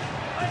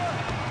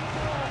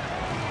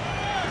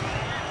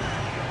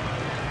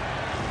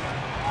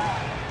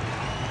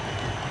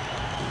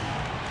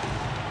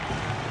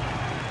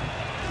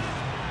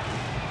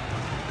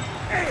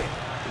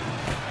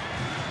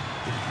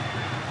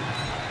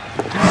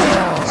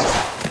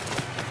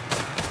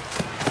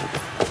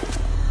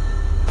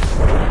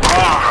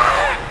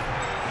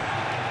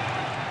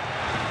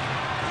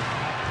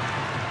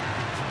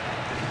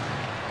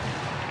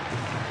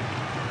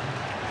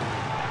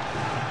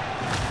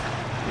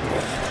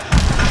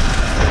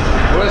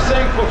 What I was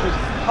saying, folks, was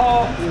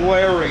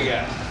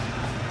hilarious.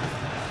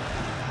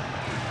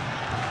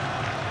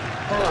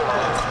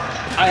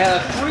 I had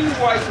a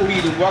 3-white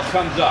lead in what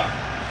comes up.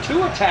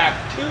 2 attack,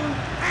 2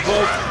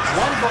 both,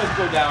 1 both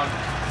go down,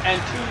 and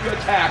 2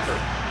 attackers.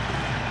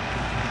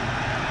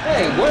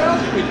 Hey, what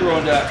else did we throw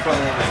into that front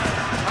line?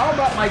 How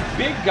about my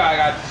big guy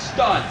got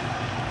stunned?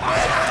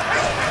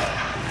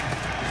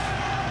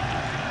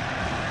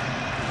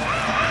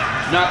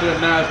 Not that it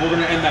matters, we're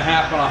going to end the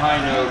half on a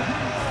high note.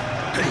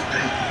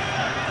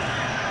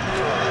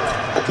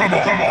 Come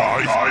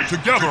on, guys.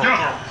 Together.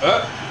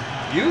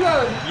 You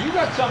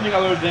got something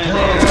other than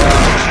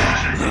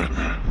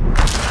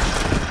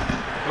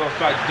both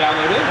sides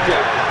download in,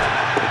 Jeff.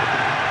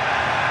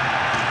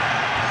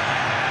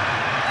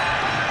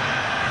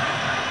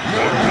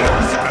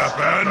 Step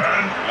in.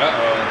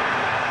 Uh-oh.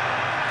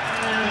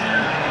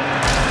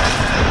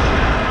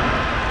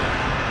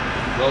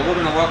 Well, we're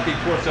going to walk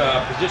towards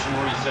a position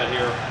reset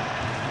here.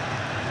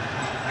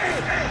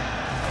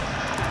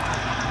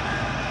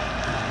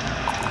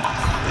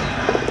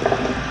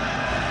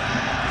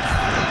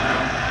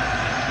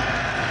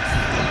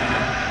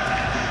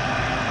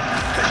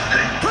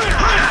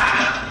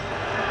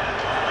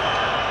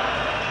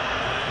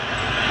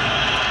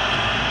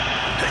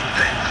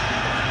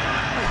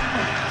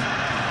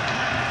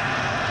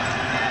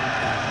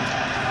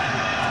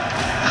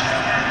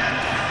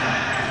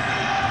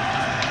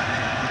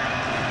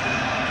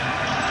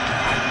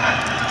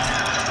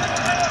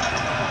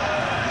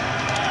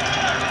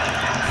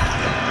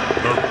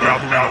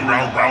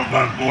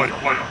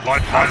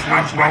 Like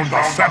Haslams round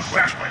the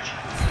sandwich.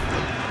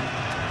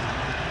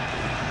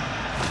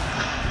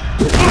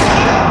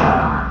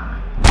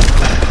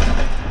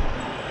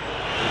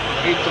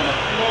 Eight's on the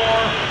floor.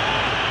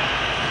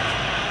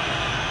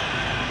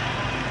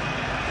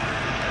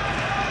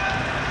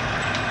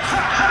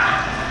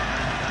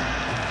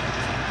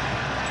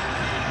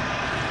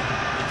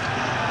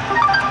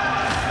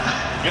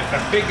 Yep,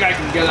 that big guy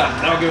can get up.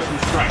 That'll give us some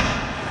strength.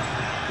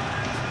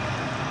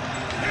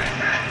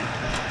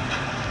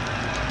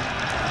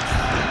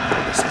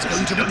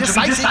 Going to be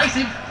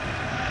decisive.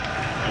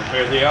 And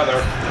clear the other.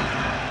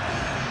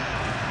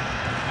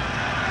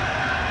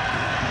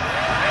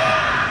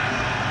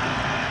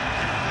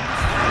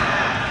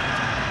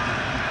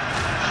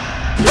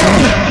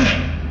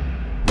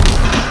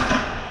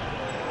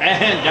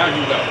 And down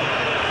you go.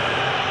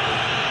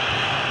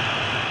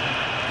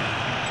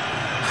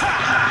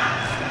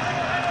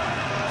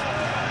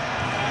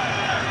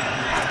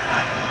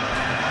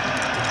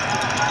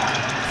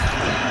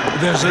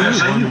 There's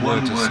only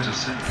one word to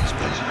say.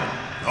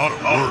 Not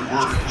a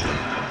word.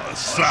 A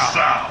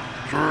sound.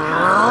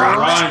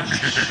 Crunch.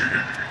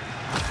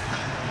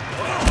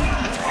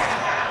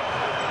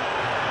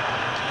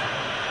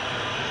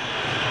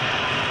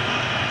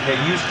 Okay,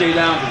 you stay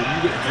down because if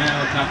you get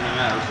it's not gonna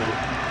matter. So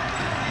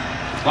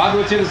a lot of people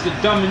would say this is a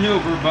dumb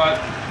maneuver, but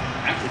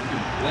actually you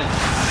can win.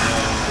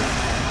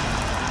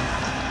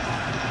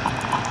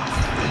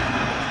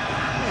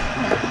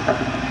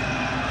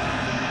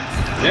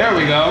 There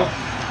we go.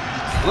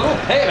 A little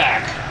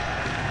payback.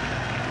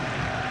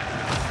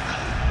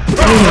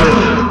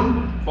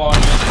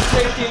 Falling into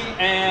safety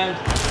and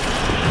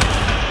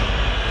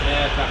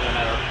yeah, it's not gonna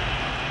matter.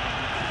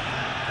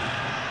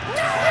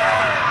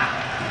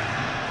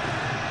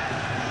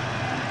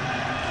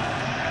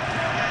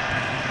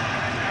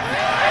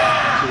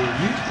 So we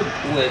use the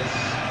blitz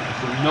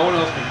so no one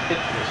else can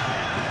hit this one.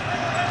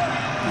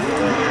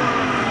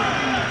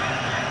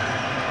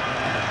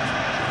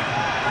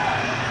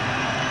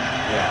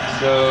 Yeah,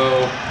 so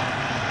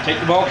take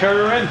the ball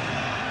carrier in.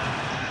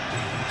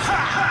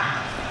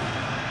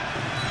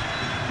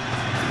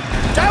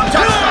 Down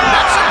touch!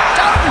 That's it!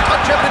 Down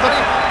touch,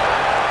 everybody!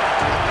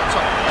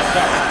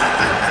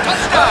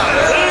 Touchdown!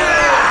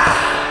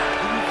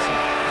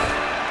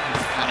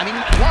 I mean,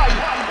 why?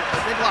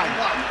 Red line.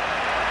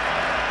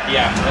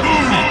 Yeah.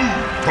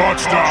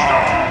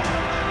 Touchdown!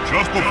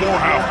 Just before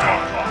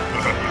halftime.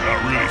 That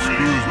really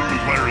screws with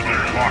the players in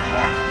the clock.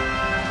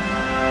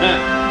 And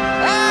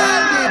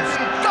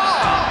it's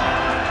gone!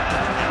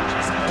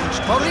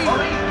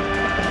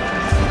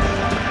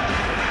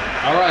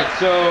 Alright,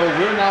 so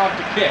we're now up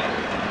to kick.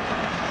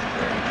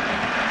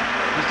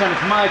 This time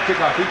it's my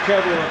kickoff. Be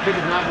careful when a kick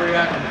is not very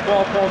active. The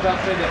ball falls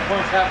outside the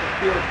front half of the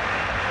field.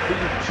 You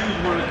can choose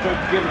one to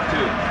give it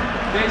to.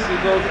 Basically,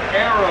 those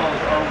arrows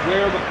are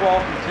where the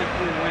ball can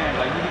potentially land.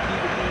 Like, you need to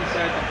keep it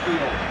inside the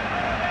field.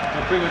 So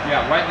pretty much,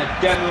 yeah, right in the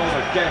dead middle of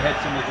the dead head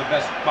symbol is the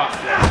best spot.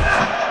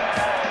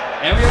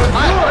 And we have a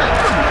score!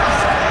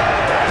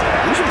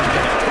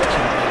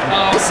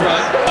 Oh,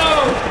 right.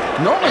 Oh!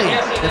 Normally,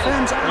 the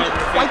fans are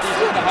quite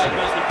few.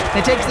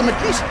 It takes them at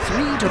least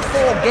 3 to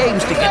 4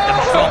 games to get them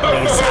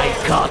properly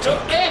psychotic.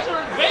 The fans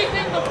are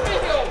invading the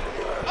field!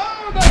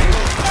 Oh, that's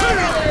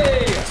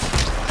crazy!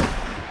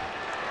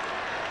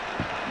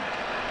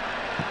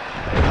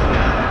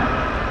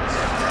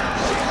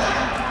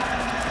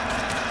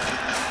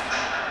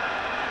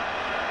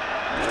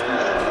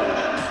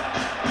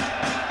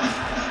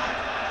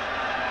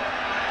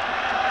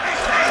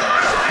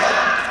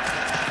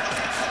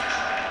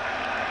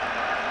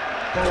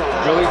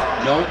 Really?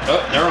 No? Oh,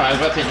 never mind. I was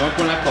about to say, no one's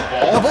going after the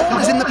ball? The ball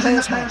is in the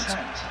player's hands.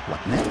 What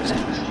next?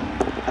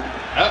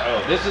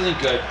 Uh-oh, this isn't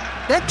good.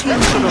 Their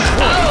team should have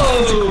won.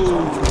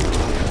 Oh!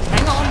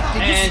 Hang on.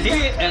 And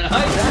hit it, and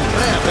hide that.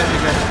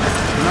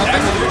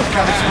 Nothing good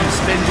comes from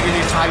spending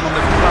any time on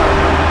the ground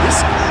with this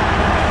guy.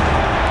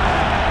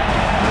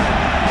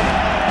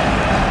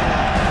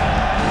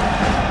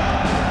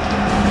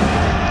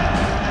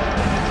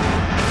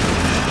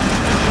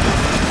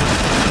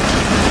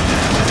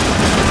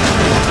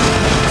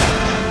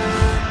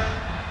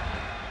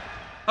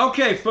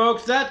 Okay,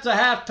 folks, that's a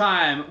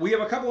halftime. We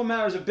have a couple of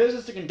matters of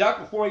business to conduct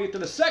before we get to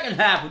the second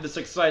half of this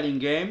exciting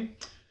game.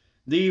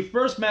 The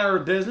first matter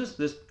of business,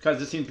 because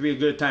this seems to be a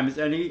good time as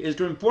any, is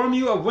to inform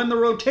you of when the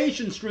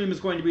rotation stream is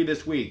going to be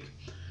this week.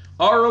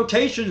 Our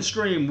rotation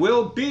stream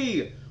will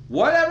be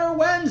Whatever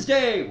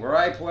Wednesday, where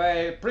I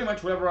play pretty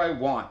much whatever I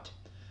want.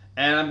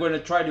 And I'm going to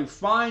try to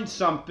find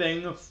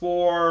something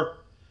for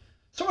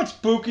somewhat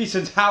spooky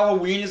since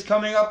Halloween is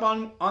coming up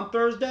on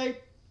Thursday.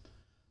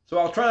 So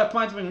I'll try to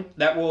find something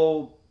that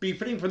will be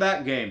fitting for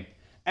that game.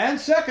 And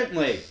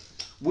secondly,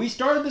 we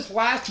started this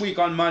last week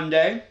on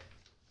Monday.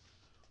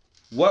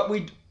 What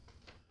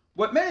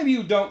many of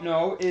you don't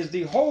know is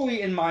the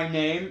Holy in my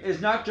name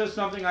is not just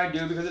something I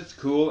do because it's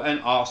cool and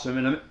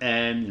awesome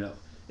and you know,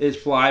 is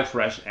fly,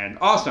 fresh, and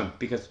awesome,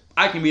 because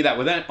I can be that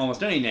with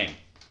almost any name.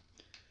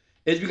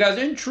 It's because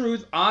in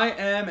truth I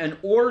am an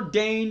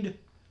ordained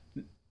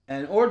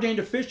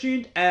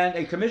officiant and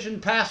a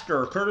commissioned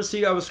pastor,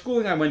 courtesy of a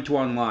schooling I went to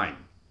online.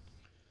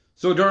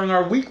 So during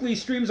our weekly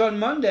streams on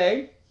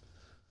Monday,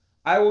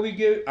 I will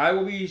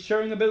be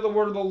sharing a bit of the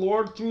word of the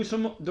Lord through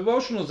some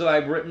devotionals that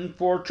I've written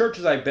for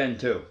churches I've been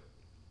to.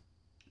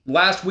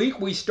 Last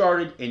week we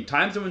started In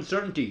Times of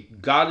Uncertainty,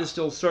 God is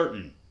Still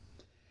Certain,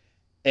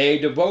 a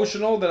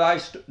devotional that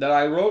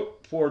I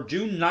wrote for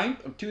June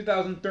 9th of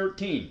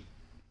 2013.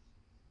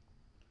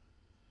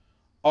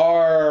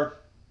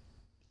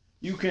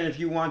 You can, if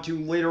you want to,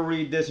 later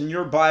read this in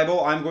your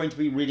Bible. I'm going to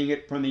be reading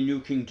it from the New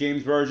King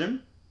James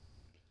Version.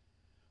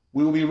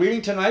 We will be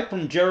reading tonight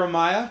from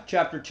Jeremiah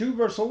chapter 2,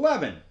 verse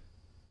 11,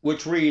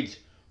 which reads,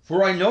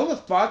 "For I know the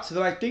thoughts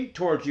that I think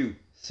towards you,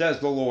 says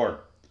the Lord,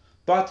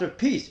 thoughts of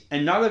peace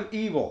and not of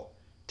evil,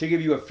 to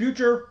give you a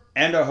future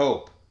and a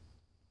hope."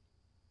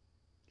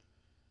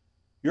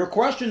 Your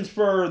questions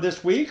for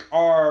this week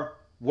are,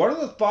 what are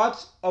the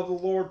thoughts of the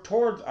Lord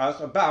towards us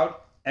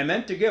about and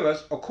meant to give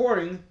us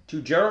according to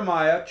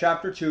Jeremiah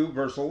chapter 2,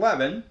 verse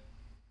 11?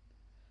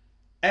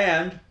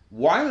 And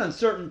why in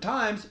uncertain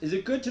times is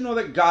it good to know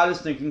that God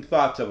is thinking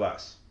thoughts of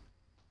us?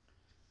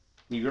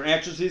 Leave your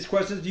answers to these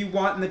questions if you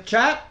want in the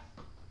chat.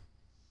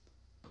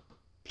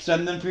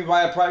 Send them to me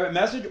via private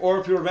message, or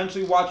if you're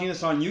eventually watching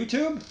this on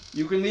YouTube,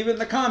 you can leave it in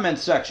the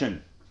comments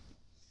section.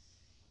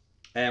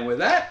 And with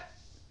that,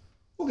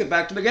 we'll get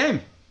back to the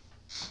game.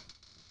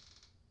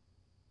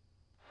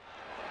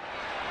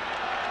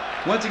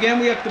 Once again,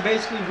 we have to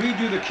basically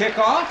redo the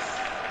kickoff.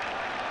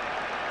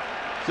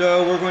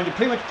 So we're going to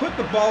pretty much put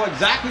the ball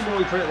exactly where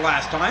we put it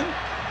last time.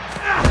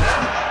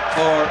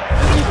 Or...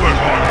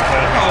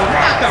 oh,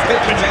 not the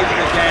pitch invasion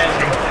again.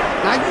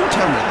 Now you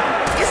tell me,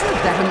 isn't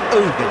that an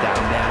ogre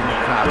down there in the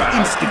crowd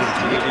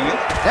instigating it?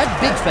 That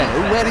big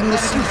fellow wearing the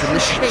suit and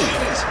the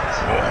shades.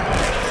 Oh,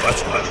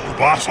 that's what the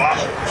boss calls.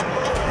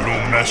 You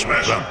don't mess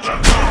with them.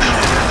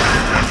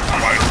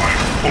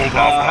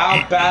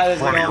 How bad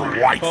is it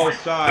on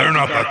both sides? They're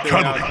not that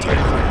cuddly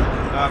type.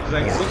 Because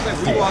it looks like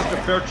we lost a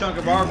fair chunk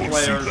of our players.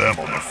 See them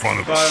on the front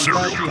of the But I'm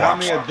cereal trying to see how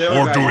box, many of their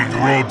or guys doing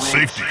are road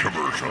safety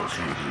commercials.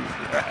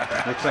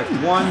 Looks like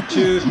 1,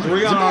 2,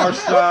 3 on our The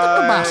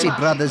side. Massey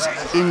brothers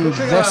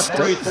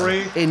investors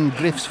 3-3. in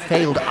Griff's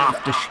failed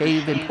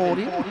aftershave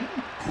emporium.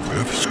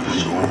 Griff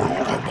screwed over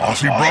the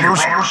Bossy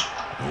brothers?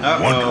 No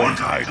wonder he's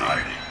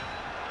hiding.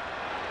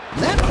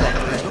 That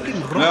fellow is looking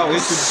Well, we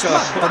rather should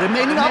smug for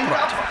remaining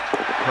upright.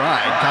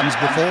 Pride comes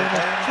before the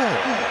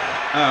fall.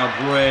 Oh,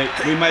 great.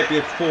 We might be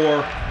at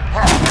 4.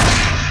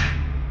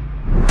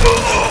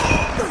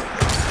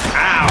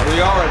 Ow,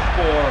 we are at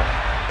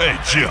 4. Hey,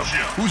 Jim,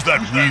 who's that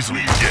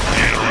weaselly kid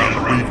around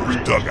the Reavers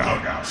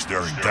dugout,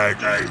 staring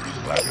daggers at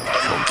the back of the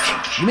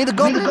coach? You mean the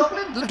goblin?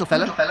 Little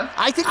fella?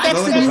 I think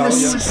that's the new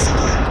assistant.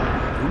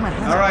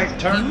 Alright,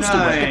 turn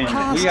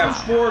 9. We have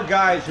 4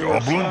 guys who are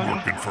Goblin stunned.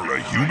 working for a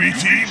Yumi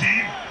team?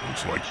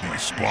 Looks like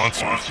these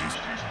sponsors, these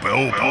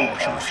bell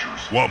polishers,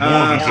 want more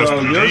than just so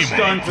a you're name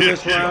stunned on a for kit,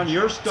 this round, Jim.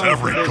 you're It's stunned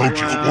every for this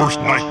coach's round. worst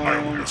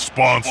nightmare when a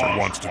sponsor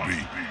wants to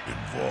be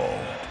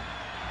involved.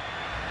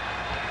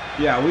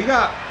 Yeah, we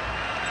got...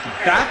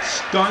 that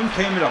stun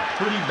came at a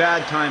pretty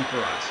bad time for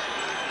us.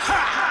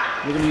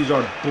 We're going to use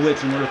our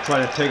blitz and we're going to try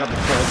to take up the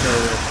full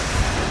carrier.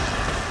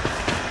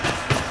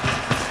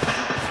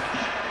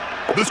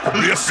 This could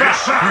be a set.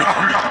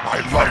 I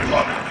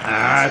love it.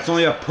 Ah, it's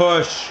only a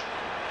push.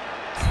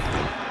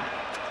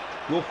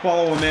 We'll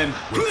follow him in.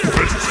 With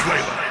Fritz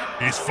flailing,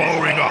 he's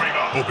following up,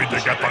 hoping to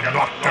get the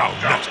knockdown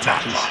next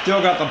time. He's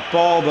still got the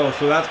ball though,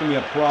 so that's going to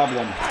be a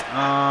problem.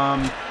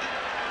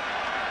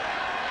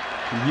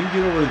 Can you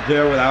get over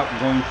there without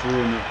going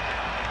through me?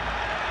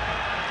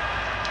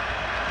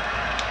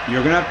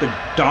 You're going to have to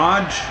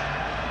dodge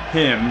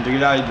him to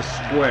get out of the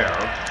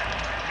square.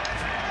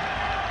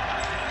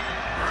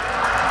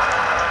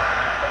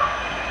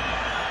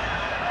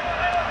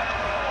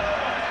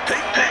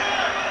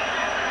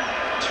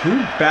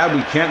 Too bad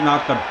we can't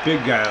knock the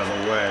big guy out of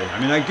the way. I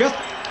mean, I guess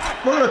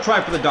we're going to try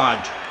for the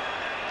dodge.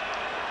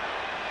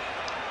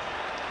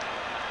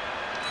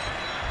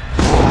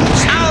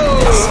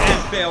 Ow!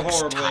 And fail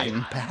horribly.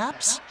 Time,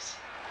 perhaps?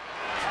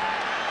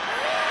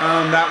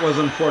 That was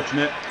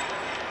unfortunate.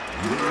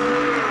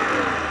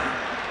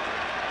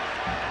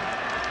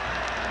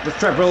 Let's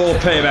try for a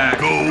little payback.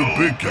 Go,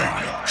 big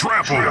guy.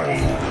 Trample.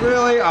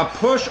 Really? A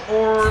push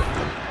or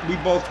we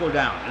both go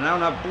down. And I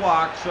don't have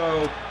block,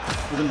 so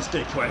we're going to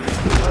stay put.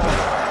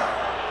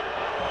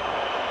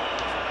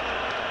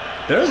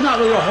 There's not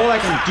really a whole lot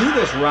I can do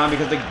this round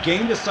because the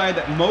game decided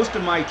that most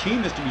of my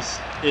team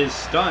is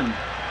stunned.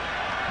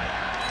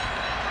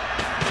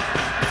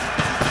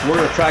 We're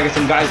gonna try to get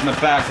some guys in the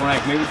back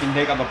rank. Maybe we can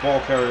take out the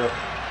ball carrier.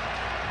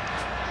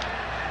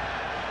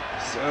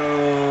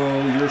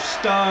 So you're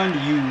stunned.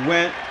 You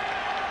went.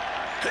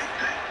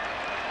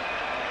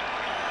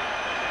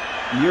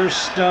 You're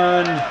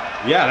stunned.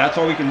 Yeah, that's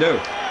all we can do.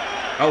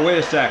 Oh, wait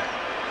a sec.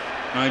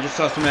 I just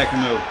saw somebody that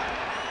can move.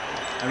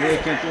 I really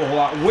can't do a whole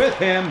lot with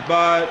him,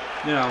 but,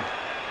 you know,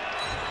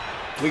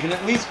 we can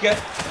at least get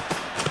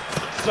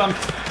some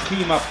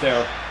team up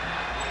there.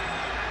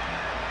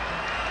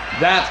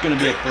 That's going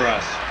to be it for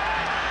us.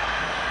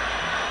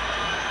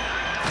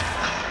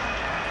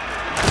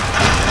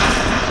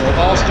 So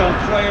all stun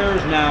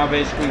players now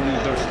basically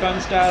lose their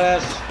stun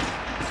status.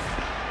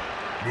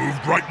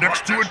 Moved right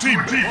next to a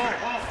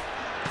teammate.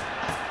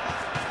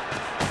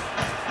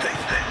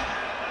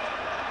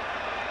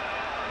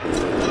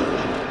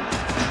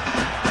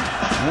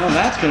 Well,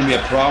 that's going to be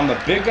a problem. The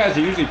big guys are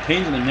usually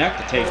pains in the neck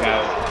to take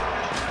out.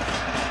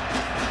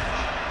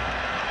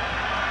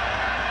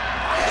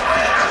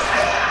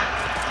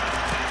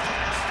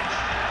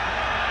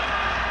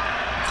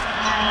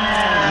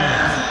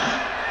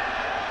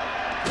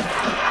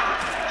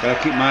 Gotta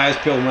keep my eyes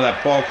peeled on where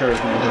that ball carrier is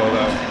going to go,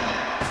 though.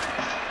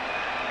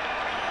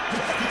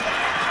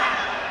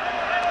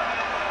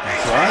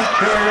 Ball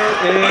carrier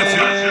is... That's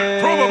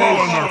it. Throw the ball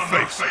in their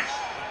face.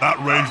 That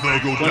range,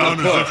 they'll go down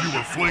as if you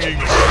were flinging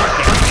the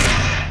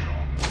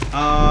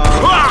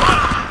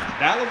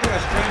that looks like a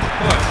strange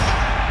push.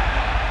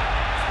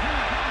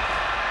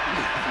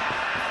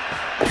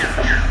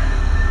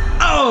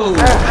 Oh!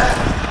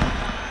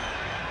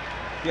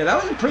 Yeah,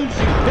 that was a pretty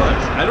interesting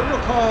push. I don't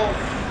recall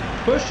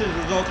pushes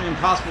resulting in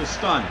possible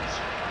stuns.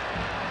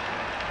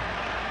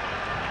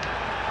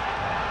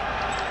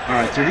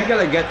 Alright, so we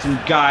gotta get some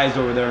guys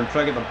over there and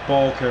try to get the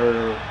ball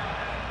carrier.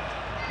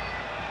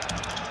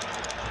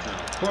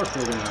 Of course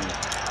we're gonna...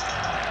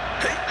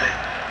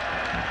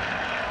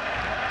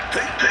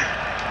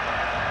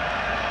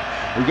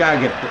 We gotta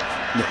get...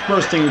 The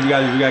first thing we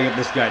gotta do is we gotta get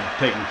this guy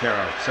taken care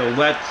of. So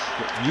let's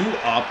get you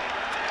up.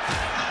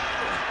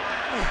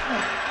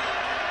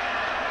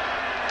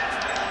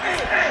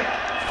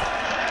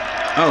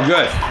 Oh,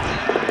 good.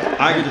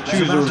 I get to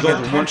choose the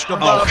result of one.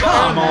 Oh,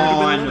 come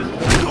on!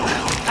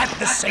 At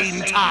the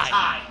same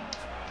time.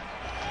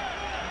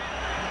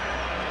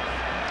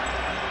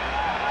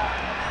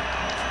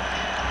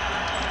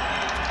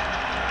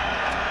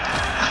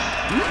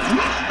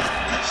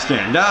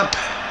 Stand up.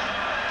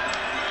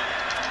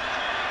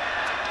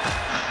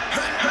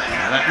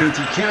 Now that means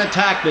he can't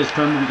attack this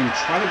turn, but we can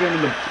try to get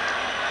him to...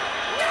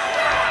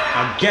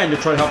 Again, to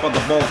try to help out the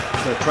ball...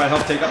 To try to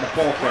help take out the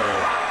ball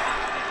carrier.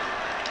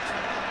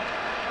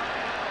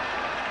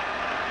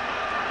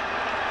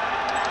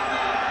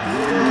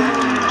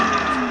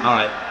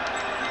 Alright.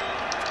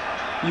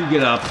 You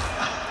get up.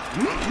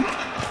 In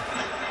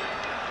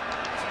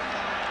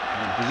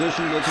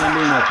position for the time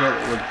being, that's what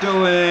we're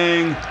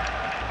doing.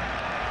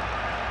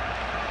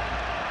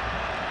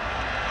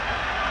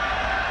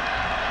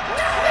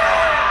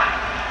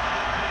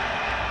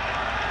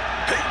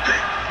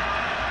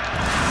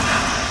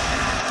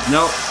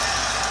 Nope,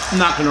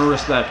 not gonna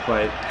risk that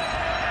fight.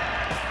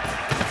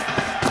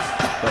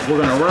 But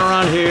we're gonna run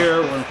around here.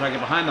 We're gonna try to get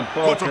behind the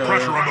ball carrier. Put the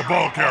pressure on the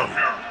ball carrier.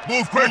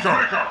 Move quicker.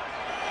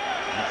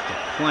 That's the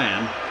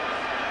plan.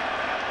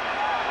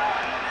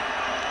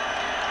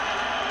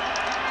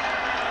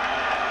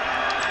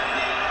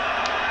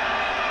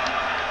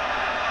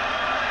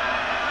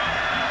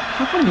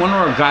 How come one of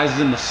our guys is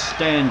in the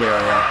stand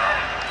area?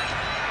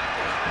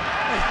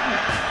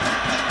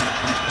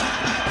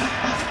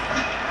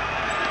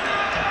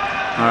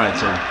 Alright,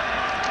 sir.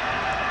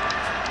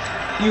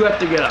 You have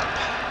to get up.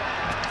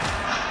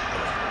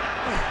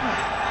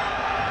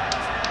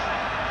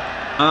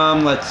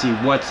 Let's see,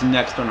 what's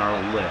next on our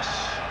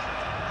list?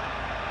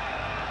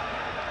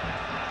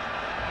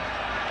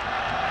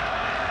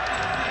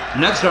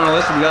 Next on our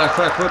list, we gotta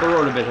try to clear the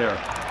road a bit here.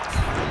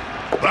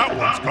 That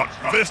one's got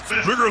fists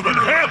bigger than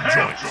ham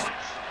joints.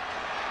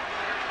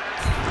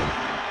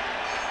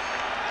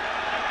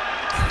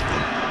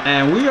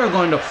 And we are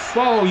going to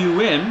follow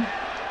you in.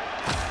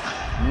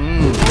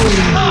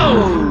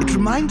 Oh! It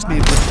reminds me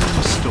of the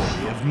film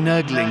story of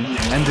Nurgling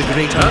and the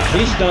Great Oh,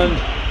 he's stunned.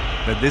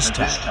 But this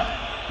time,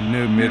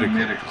 no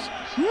miracles.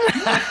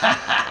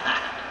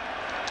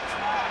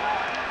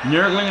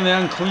 Nurgling and the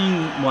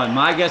Unclean One.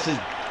 My guess is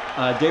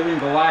David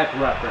and Goliath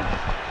reference.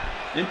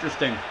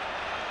 Interesting.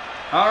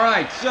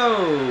 Alright, so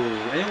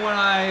anyone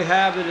I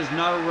have that is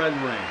not a red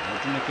ring,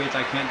 which indicates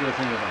I can't do a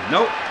thing with them.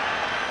 Nope.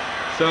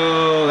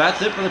 So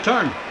that's it for the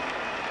turn.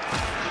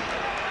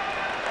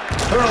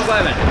 Turn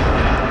 11.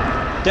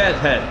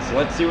 Death Headz.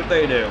 Let's see what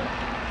they do.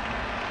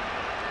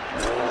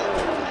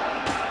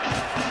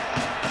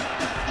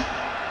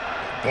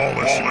 Ball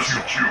is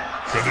cute.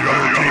 Can the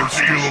other team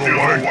steal it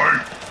away?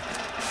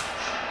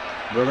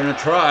 We're gonna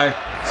try.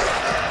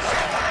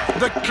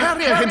 The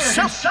carrier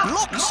himself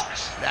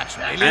blocks. That's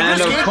really And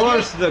risky. of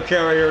course the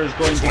carrier is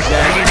going to get a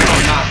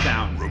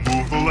knockdown.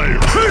 Remove the layer.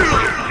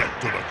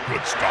 Get to the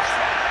good stuff.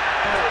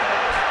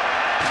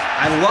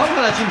 I love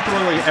how that seems to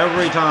work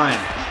every time.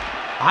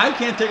 I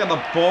can't take out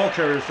the ball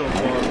carrier so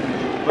far,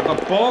 but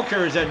the ball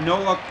carriers had no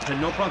luck,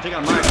 had no problem taking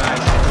out my guys.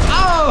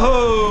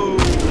 Oh!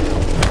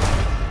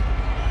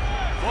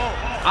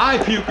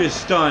 I-Puke is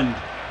stunned.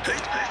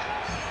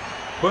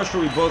 Push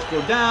where we both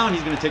go down.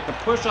 He's going to take the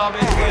push,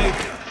 obviously.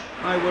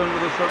 I will under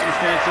the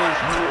circumstances.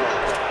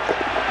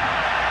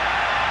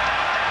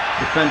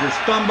 Defender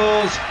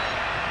stumbles.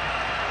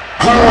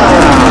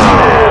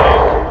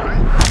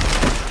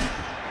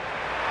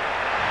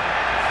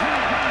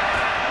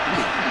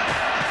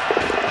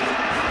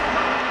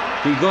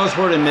 He goes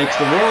for it and makes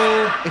the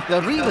roll. If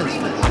the Reavers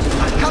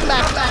come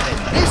back,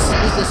 then this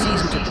is the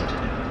season to do it.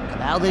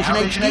 Cabal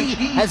HD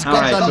has got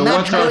Alright, the so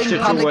what's our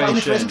match-going public situation?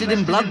 interested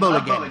in Blood Bowl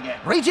again.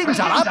 Ratings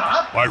are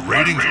up. My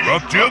ratings are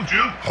up, Jim?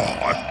 Oh,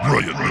 that's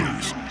brilliant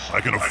news. I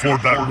can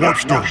afford that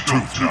Warpstone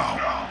tooth now.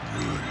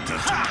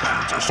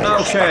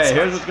 Okay,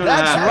 here's what's going to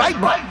That's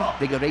happen. right, Bob.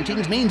 Bigger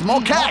ratings means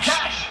more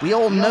cash. We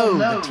all know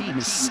the team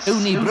is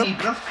stony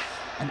broke.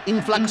 An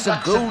influx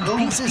of gold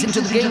pieces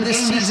into the game this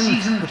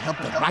season would help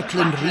the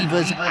Reikland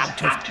Reavers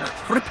out of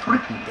crippling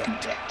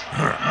debt.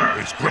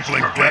 Is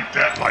crippling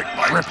debt like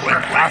crippling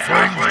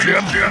halflings,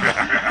 Jim?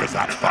 Because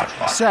that's fun.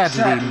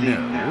 Sadly,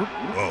 no.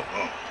 Oh,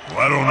 well,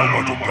 I don't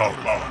know much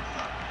about it.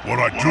 What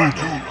I do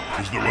know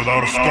is that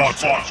without a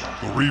sponsor,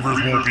 the Reavers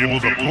won't be able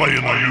to play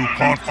in the new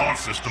conference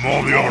system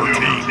all the other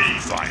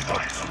teams signed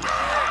up to.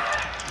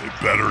 They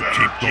better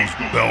keep those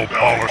bell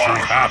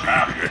polishers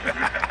happy.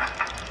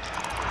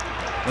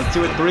 Let's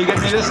see what 3 get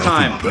me this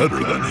time. Better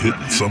than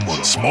hitting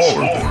someone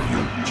smaller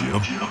than you,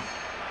 Jim.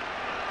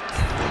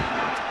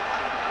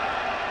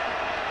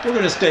 We're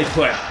going to stay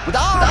put. With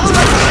arms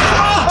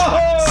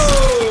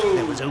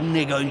there was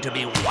only going to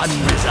be one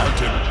result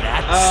in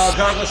that.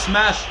 Gargoyle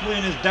Smash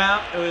Spleen is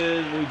down.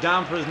 We're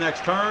down for his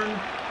next turn.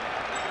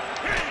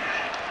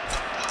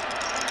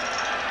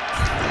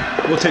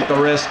 We'll take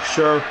the risk,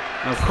 sure.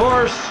 Of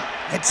course.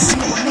 Let's see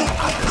what the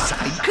other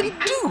side can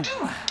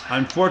do.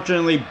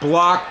 Unfortunately,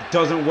 block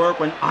doesn't work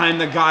when I'm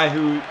the guy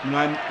when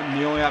I'm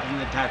the only option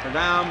to attack her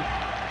down.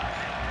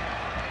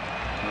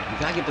 We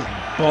gotta get this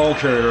ball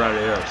carrier out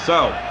of here.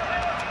 So,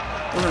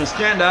 we're gonna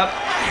stand up.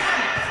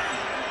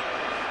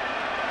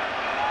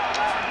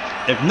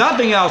 If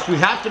nothing else, we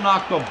have to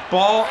knock the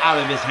ball out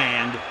of his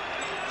hand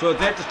so that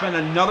they have to spend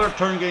another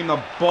turn getting the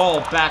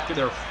ball back to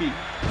their feet,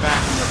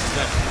 back in their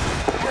possession.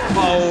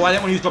 Oh, I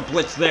didn't want to use the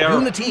blitz there.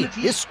 Unity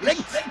is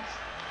strength.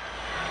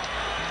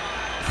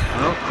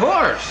 Of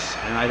course.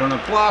 And I don't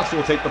have blocks, so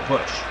we'll take the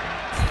push.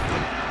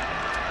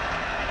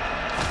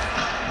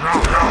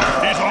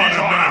 He's on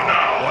him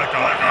now, like a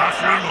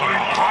halfling on a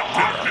hot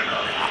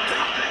dinner.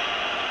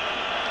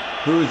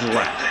 Who's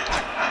left?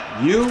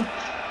 You?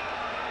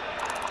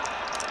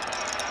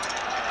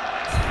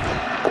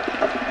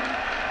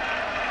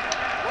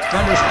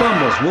 Thunder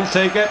stumbles. We'll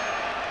take it.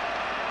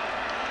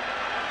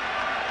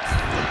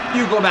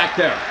 You go back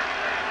there.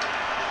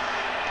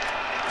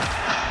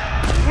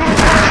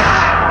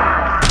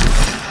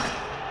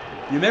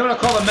 You may want to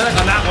call the medic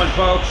on that one,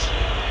 folks.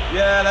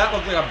 Yeah, that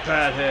looked like a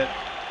bad hit.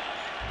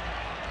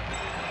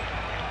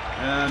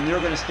 You're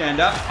going to stand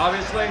up,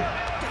 obviously.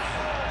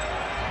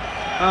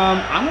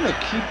 I'm going to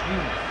keep you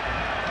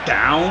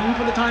down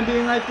for the time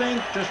being, I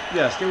think. Just,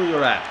 yeah, stay where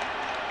you're at.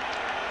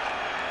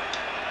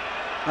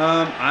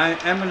 I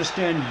am going to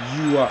stand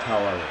you up,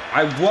 however.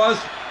 I was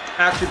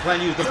actually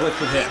planning to use the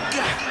blitz with him,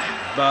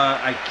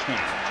 but I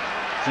can't,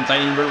 since I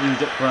didn't really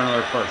use it for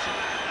another person.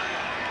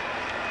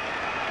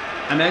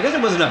 I mean, I guess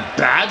it wasn't a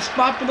bad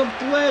spot for the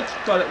blitz,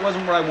 but it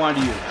wasn't where I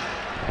wanted to use it.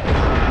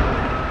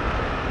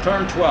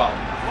 Turn 12.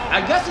 I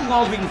guess as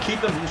long as we can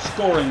keep them from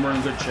scoring, we're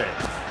in good shape.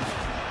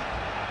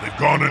 They've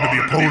gone into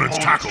the opponent's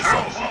tackle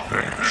zone.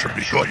 Should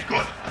be good.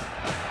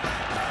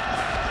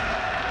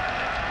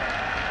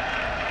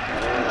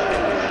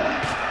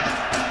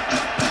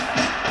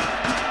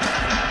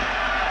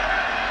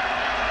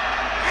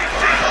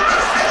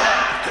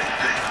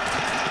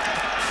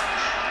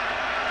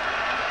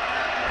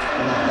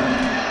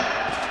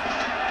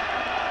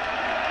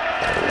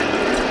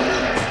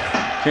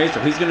 Okay,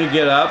 so he's going to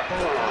get up.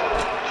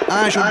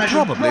 I should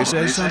probably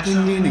say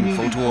something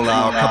meaningful to all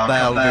our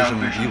Cabal Vision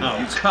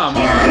viewers. Oh, come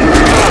on.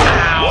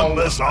 One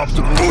less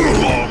obstacle for the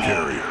ball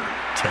carrier.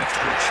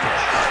 Textbook stuff.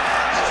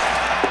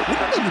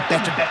 Wouldn't they be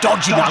better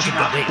dodging out of the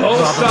way?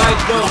 Both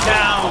sides go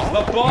down.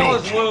 The ball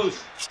is loose.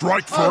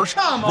 Strike first,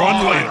 come run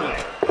on. later.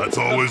 That's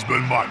always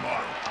been my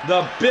motto.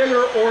 The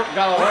bigger orc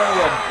got a hold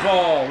of the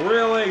ball.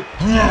 Really?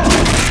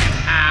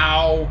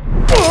 Ow.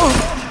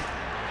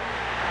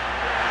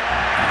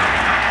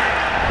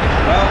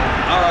 Well,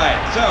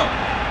 alright, so.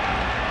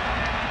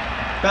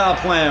 Battle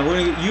plan. We're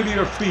going to get you to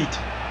your feet.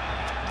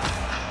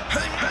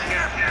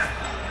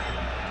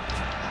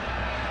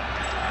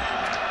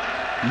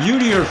 You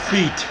to your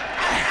feet.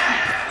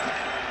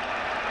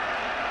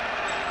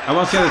 I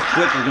want to see how this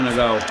blitz is going to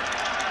go.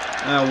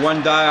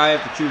 One die, I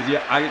have to choose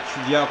the. I get to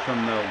choose the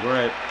outcome though.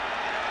 Great.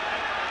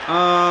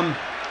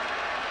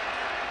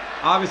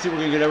 Obviously, we're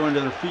gonna get everyone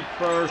to their feet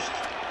first.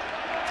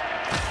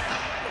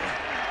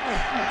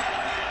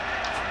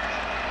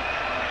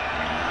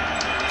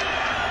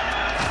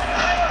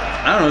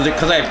 I don't know. Is it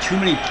because I have too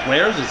many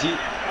players? Is he?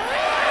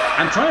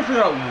 I'm trying to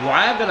figure out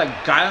why I've got a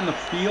guy on the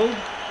field.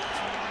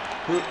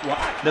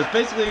 There's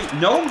basically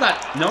no one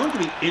can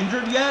be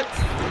injured yet,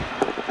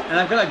 and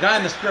I've got a guy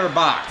in the spare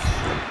box.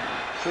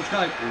 So it's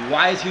kind of like,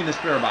 why is he in the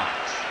spare box?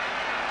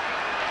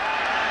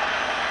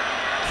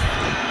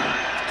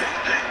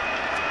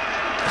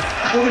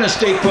 We're gonna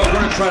stay put. We're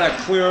gonna try to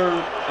clear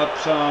up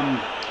some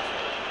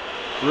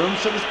room,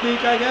 so to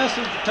speak. I guess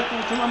is the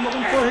technical term I'm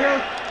looking for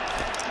here.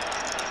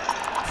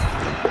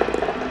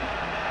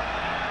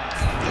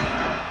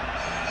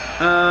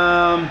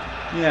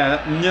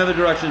 Yeah, the other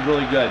direction is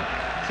really good.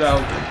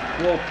 So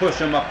we'll push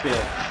him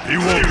upfield. He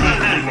won't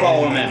be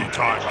follow him in.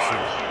 anytime soon.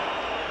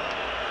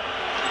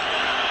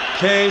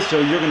 Okay, so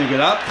you're gonna get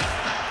up.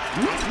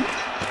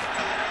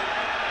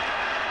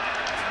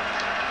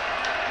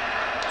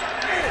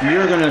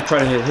 You're gonna try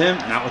to hit him.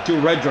 Not with two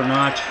reds or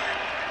not.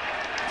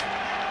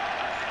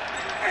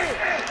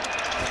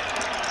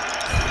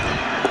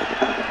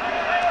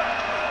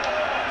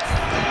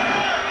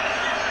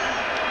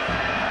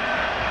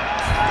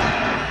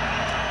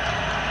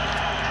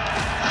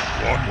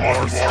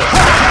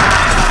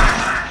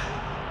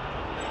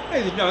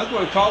 Hey, no, that's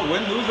what we call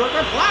win, lose, or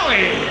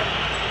flowey.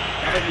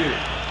 How about you?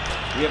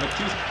 We have a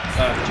two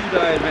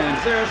die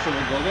advantage there, so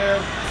we'll go there.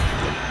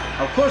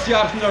 Of course, the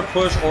options are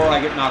push or I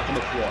get knocked to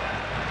the floor.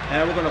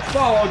 And we're going to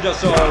follow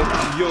just so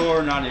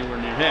you're not anywhere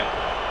near him.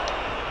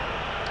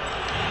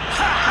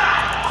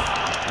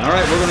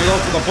 Alright, we're going to go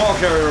for the ball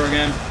carrier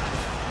again.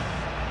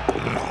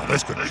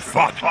 This could be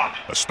fun,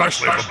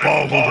 especially if the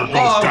ball holder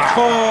goes down. Of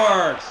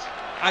course!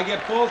 I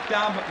get both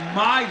down, but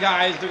my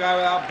guy is the guy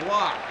without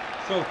block.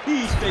 So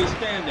he stays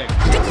standing.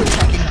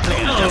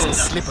 Doesn't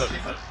slip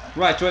over.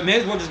 Right, so it may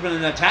as well just been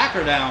an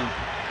attacker down.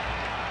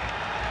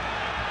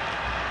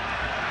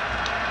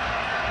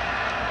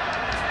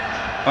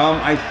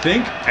 I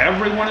think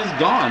everyone is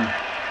gone.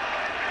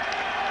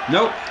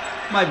 Nope,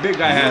 my big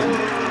guy hasn't.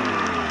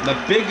 The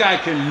big guy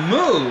can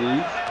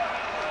move.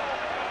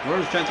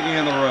 Where's the chance of getting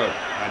on the road?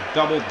 A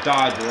double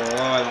dodge roll.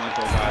 Oh, I don't like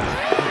those guys.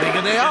 The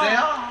bigger they are.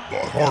 The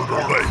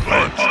harder they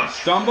punch.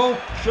 Stumble?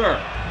 Sure,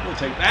 we'll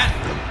take that.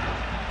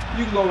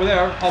 You can go over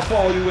there. I'll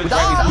follow you in.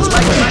 Sounds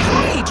like a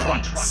great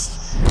one.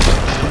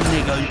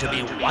 Only going to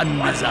be one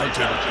result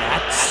in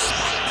that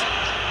spot.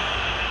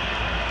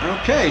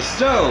 Okay,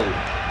 so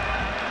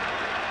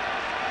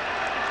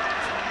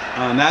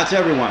that's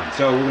everyone.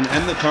 So we're going to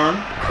end the turn.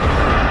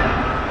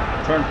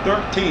 Turn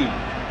 13.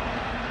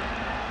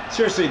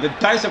 Seriously, the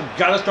dice have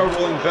got to start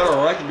rolling better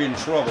or I could be in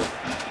trouble.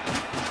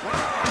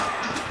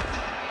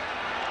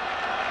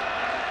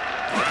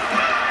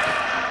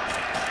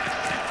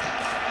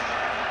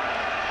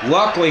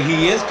 Luckily,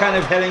 he is kind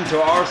of heading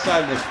to our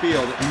side of the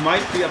field. It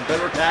might be a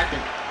better tactic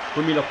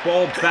for me to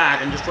fall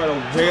back and just try to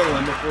whale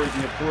him before he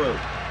can get through.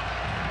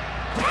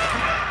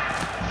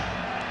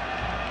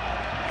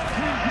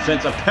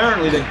 Since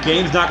apparently the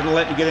game's not going to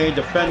let me get any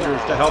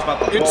defenders to help out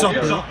the ball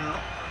carrier.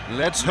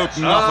 Let's hope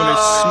Nuffle is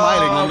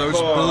smiling on those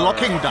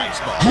blocking dice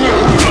balls.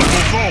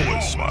 Nuffle's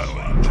always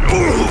smiling, Joe.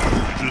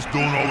 You just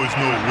don't always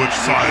know which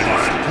side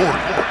is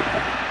important.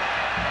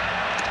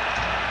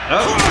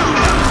 Oh,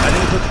 I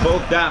think it puts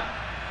both down.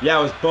 Yeah,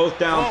 it was both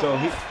down, so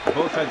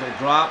both sides will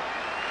drop.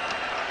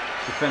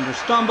 Defender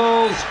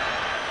stumbles.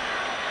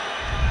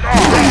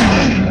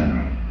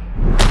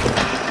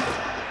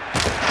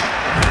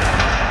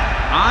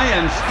 I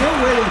am still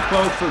waiting,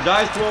 folks, for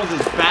dice rolls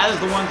as bad as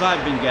the ones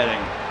I've been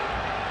getting.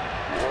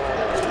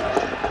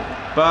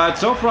 But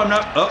so far I'm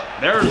not... Oh,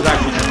 there's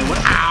actually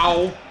one.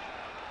 Ow!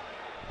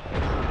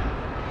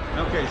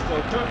 Okay,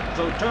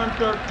 so turn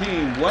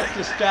 13. What's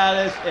the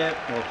status if...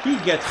 Well, he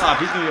gets up.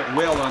 He's going to get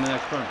whaled on the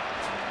next turn.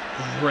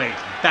 Great.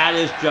 That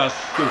is just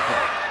super.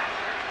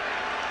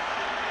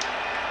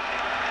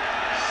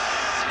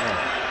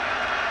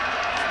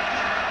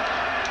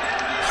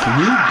 Can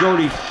you go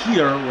to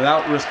here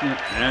without risking it?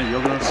 And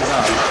you're going to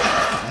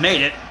survive.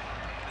 Made it.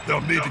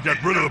 They'll need to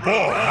get rid of the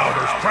ball. Now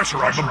there's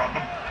pressure on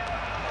them.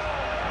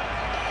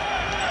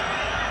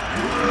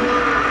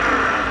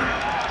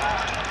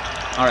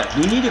 Alright,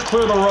 we need to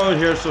clear the road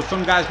here so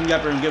some guys can get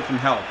up there and give some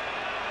help.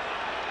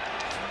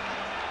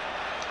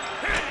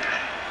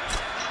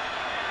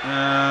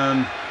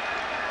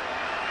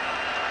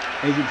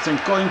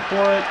 80% going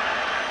for it.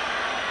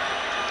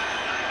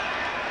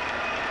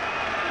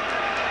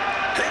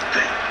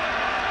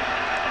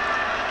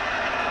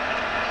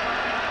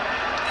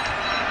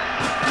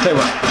 Tell you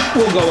what,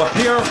 we'll go up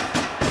here.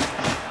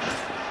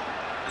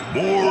 The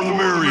more the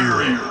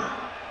merrier.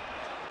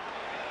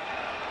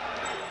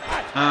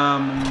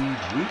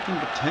 We can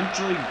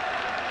potentially...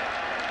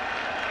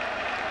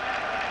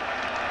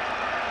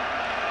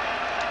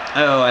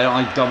 Oh, I don't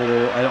like double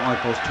roll. I don't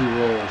like those two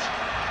rolls.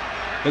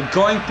 The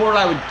going for it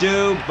I would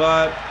do,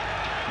 but...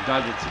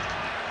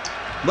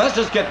 Let's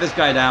just get this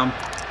guy down.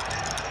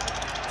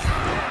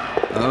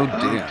 Oh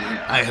dear.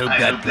 I hope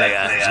that player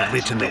has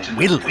written a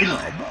will.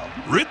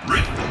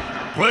 Written?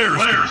 Players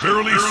can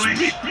barely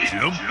speak,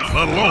 Jim,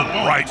 let alone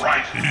write.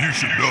 You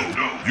should know.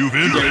 You've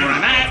injured.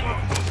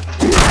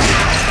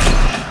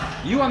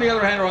 You, on the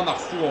other hand, are on the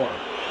floor.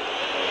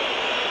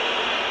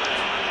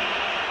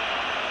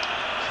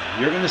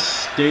 You're gonna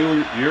stay.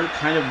 You're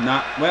kind of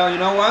not. Well, you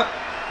know what?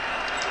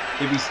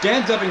 If he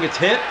stands up and gets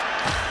hit,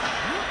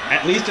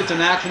 at least it's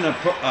an action a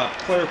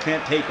player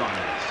can't take on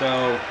it.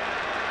 So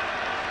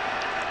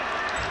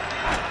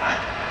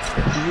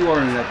you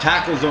are in the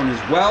tackle zone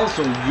as well,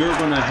 so you're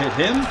gonna hit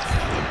him.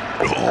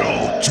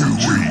 Oh, too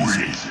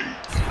easy.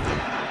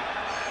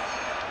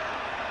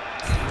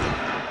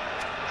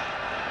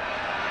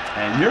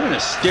 And you're gonna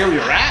steal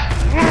your rat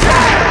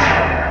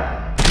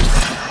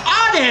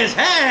on his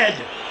head.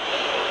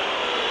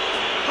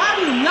 How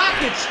do you not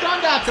get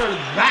stunned after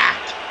that?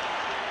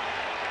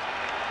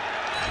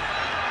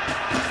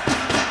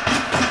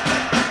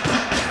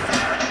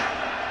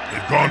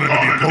 They've gone into the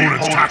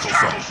opponent's tackle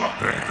zone.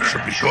 There,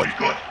 should be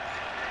good.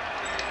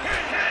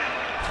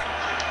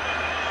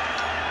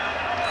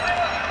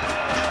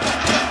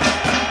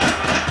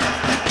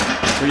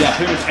 So yeah,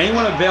 pretty much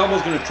anyone available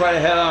is going to try to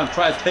head on and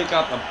try to take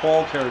out the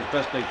ball carrier as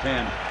best they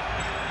can.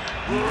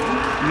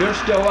 You're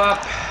still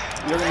up.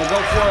 You're going to go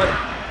for it.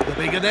 The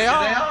bigger they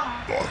are,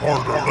 The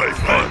harder they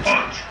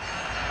punch.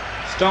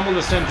 Stumble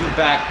to send you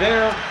back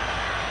there.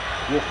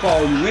 We'll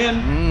follow you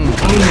in.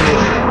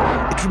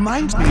 It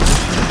reminds me of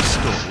the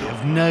story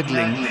of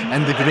Nurgling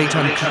and the Great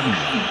Unclown.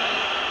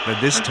 But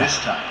this time,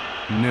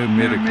 no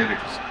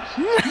miracles.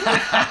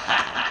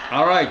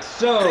 All right,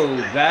 so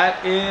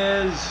that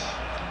is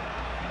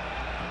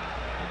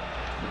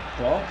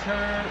the ball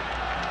carrier.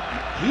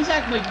 He's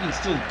acting like he can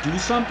still do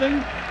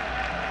something.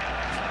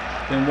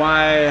 Then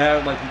why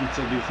have like he can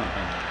still do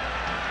something?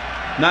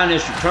 Not an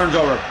issue. Turns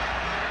over.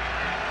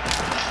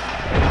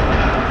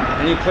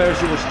 Any players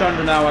who were stunned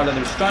are now out of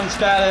their stun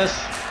status.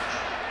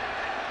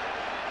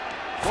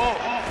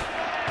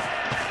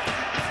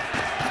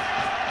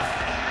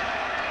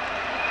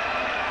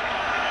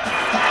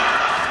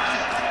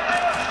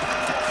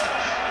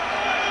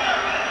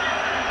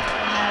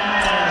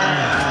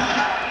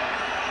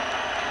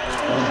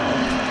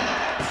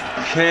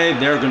 Okay,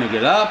 they're gonna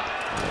get up.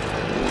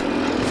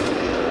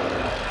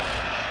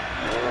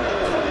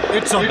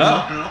 It's a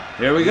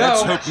Here we go.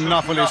 Let's hope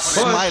Nuffle is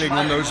smiling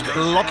on those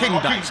blocking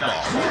dice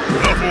balls.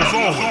 Nuffle's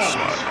always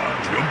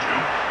smiling, Jim.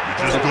 You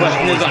just The don't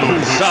question is always on know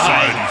whose which side.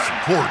 side you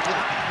support.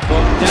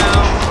 Both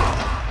down.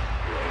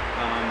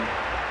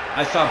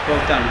 I saw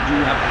both down. Did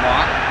you have a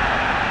block?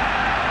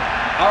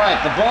 All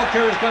right, the ball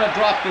carrier's gonna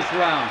drop this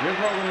round. Here's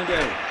what we're gonna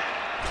do.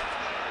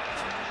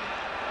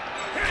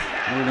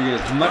 We're gonna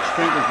get as much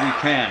strength as we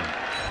can.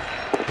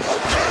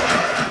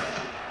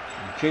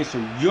 Okay,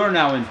 so you're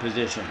now in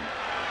position.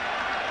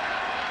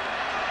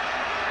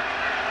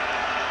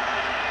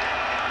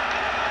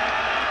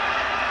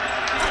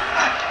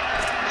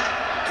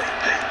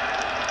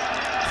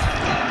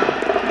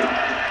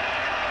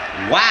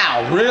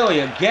 Wow, really?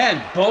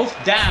 Again, both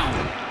down.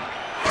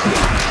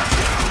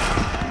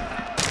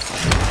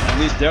 At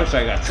least their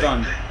side got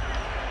stunned.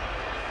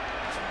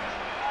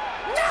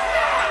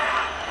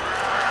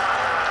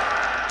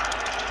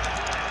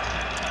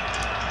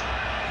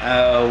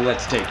 Oh,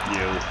 let's take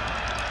you.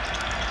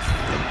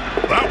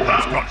 That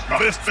one's got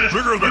fists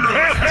bigger than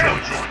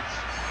hand joints.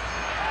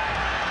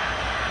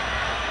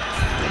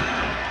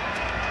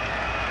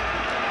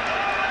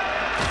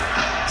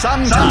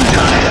 Sometimes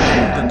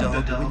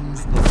the dog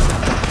wins the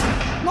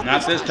fight.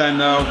 Not this time,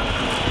 though.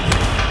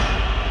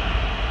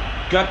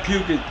 Gut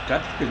puke has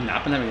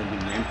not been having a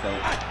good game, though.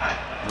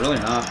 Really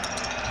not.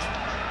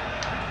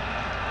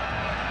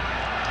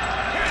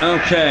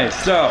 Okay,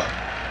 so.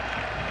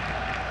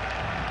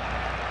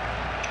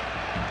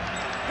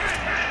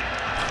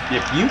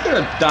 If you get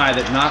a die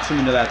that knocks him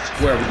into that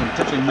square, we can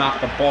potentially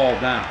knock the ball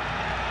down.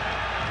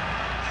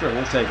 Sure,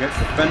 we'll take it.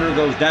 Defender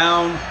goes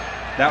down.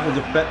 That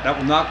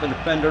will knock the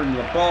defender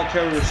into the ball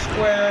carrier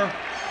square.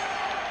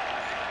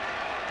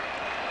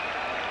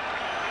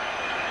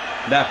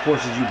 That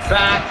forces you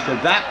back. So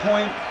at that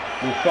point,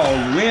 we'll follow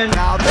you in.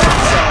 Now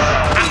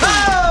that's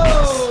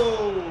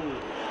Oh!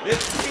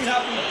 It's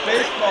happy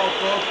baseball,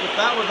 folks, but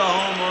that was a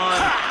home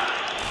run.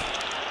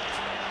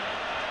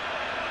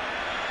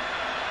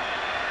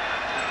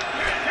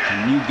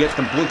 Can you get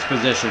the blitz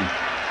position?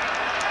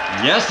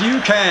 Yes,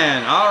 you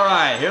can. All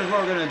right, here's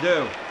what we're going to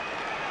do.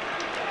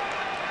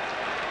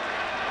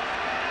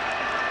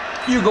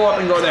 You go up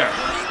and go there.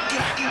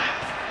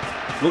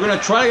 We're going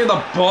to try to get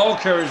the ball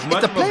carrier as much.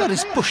 If the player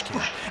is pushed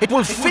here, it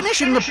will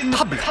finish in the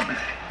public.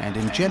 And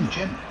in general,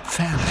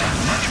 fans are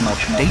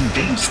much more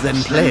dangerous than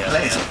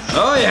players.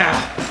 Oh, yeah.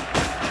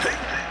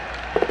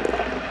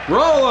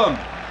 Roll them,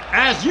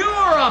 as you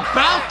are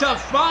about to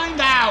find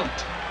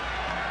out.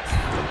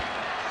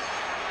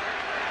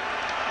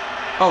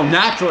 Oh,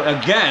 natural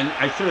again.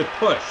 I should have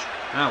pushed.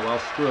 Ah, well,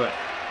 screw it.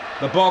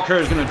 The ball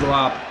carrier is going to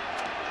drop.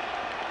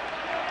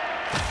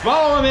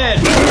 Follow him in.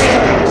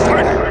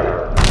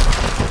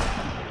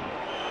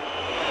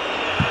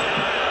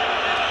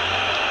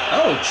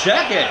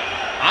 check it.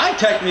 I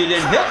technically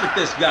didn't hit with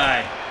this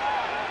guy.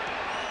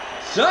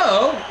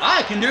 So,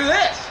 I can do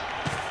this.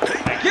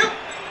 Thank you.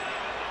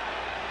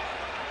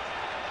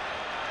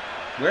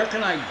 Where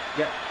can I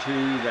get to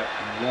that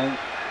won't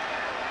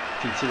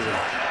consider it?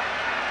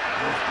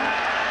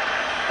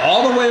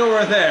 All the way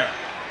over there.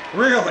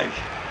 Really?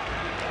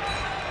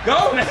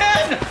 Go,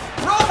 man!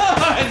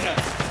 Run!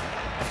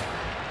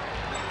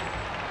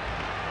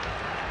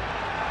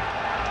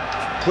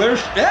 Clear,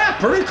 yeah,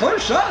 pretty clear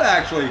shot,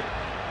 actually.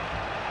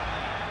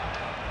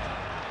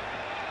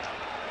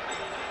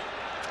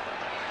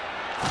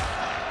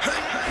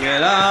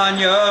 Get on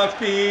your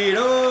feet,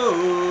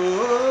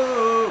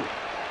 oh,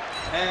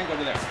 and go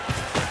to there.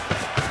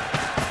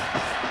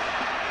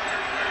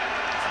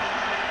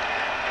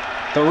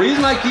 The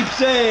reason I keep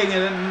saying,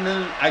 and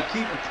I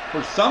keep,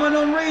 for some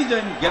unknown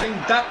reason,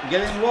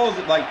 getting rolls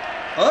like,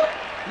 oh,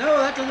 no,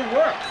 that doesn't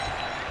work.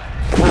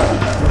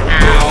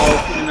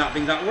 Ow,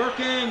 nothing's not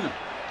working.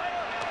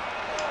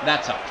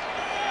 That sucks.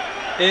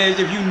 Is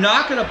if you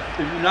knock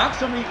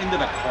somebody into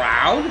the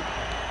crowd.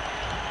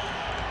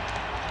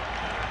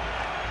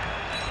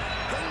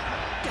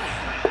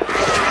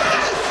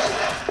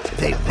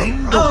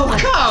 Oh,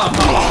 come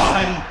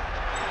on!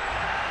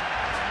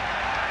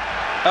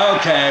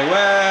 Okay,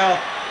 well,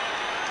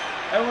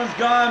 everyone's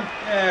gone.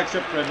 Yeah,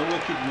 except Red, but we'll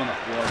keep him on the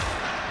floor.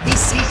 He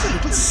seems a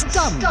little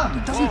stunned,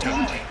 doesn't he?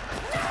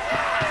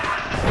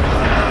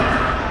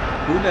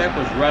 Who the heck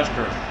was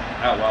Rester?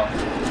 Oh, well.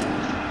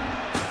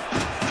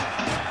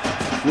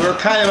 We're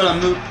kind of at a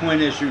moot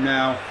point issue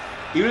now.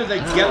 Even if they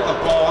get the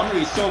ball, I'm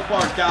going to be so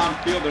far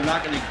downfield, they're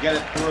not going to get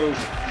it through.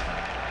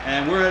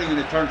 And we're heading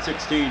into turn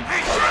 16.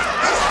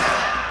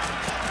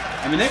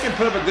 I mean, they can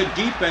put up a good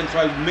defense, so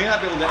I may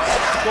not be able to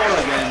score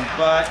again,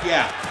 but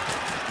yeah.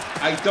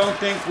 I don't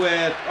think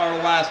with our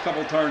last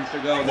couple turns to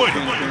go, Wait a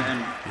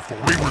minute. If the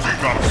Reavers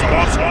ain't got a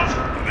sponsor,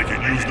 then they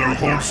can use their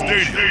home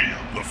stadium,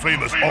 the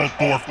famous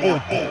Altdorf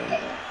Old Bowl.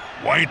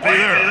 Why ain't they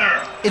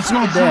there? It's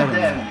not there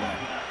anymore.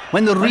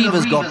 When the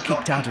Reavers got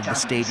kicked out of the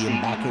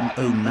stadium back in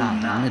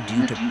 '09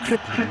 due to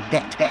crippling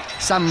debt,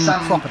 some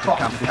property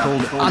company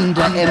called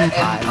Under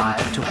Empire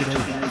took it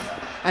over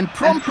and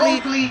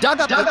promptly dug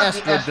up the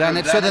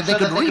astrogranite so that they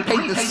could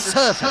repaint the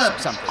surface or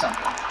something.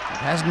 It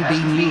hasn't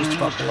been used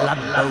for Blood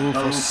Bowl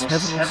for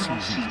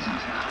several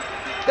seasons.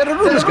 There are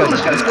rumors going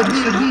on it's going to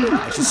be a really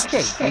nice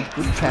estate with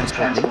good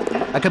transport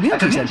link, a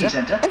community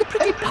centre, and a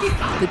pretty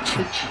popular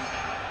church.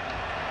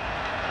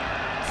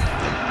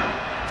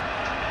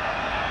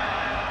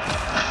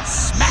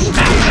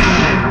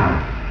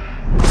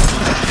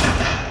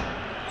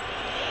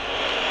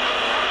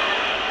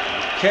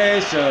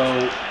 Okay, so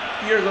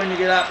you're going to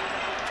get up.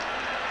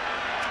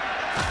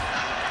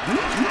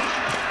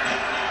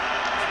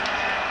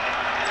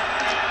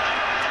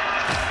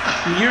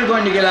 You're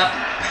going to get up.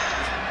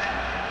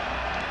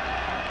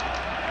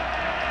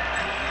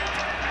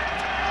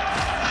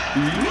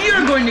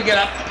 You're going to get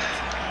up.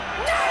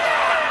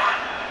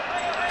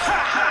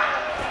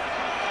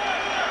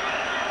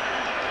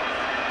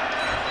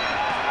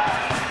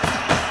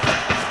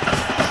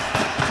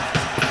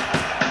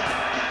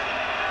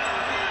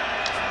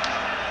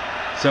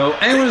 So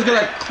anyone who's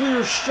got a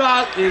clear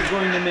shot is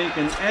going to make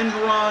an end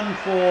run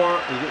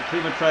for,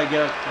 pretty much try to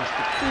get across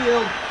the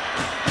field.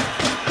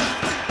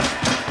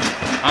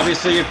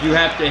 Obviously, if you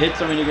have to hit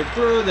somebody to get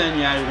through, then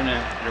yeah, you're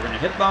gonna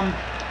hit them.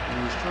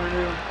 And he's trying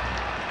to,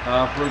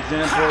 for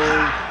example,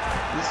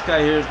 this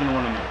guy here is gonna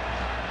want to move.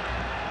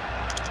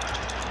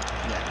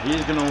 Yeah,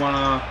 he's gonna want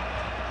to.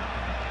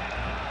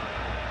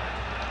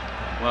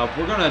 Well, if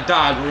we're gonna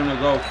dodge, we're gonna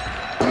go.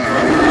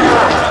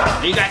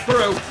 He got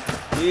through.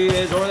 He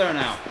is over there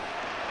now.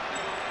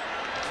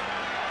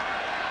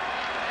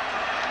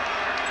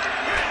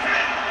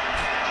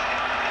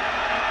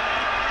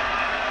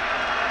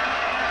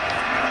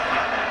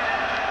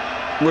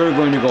 We're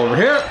going to go over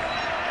here.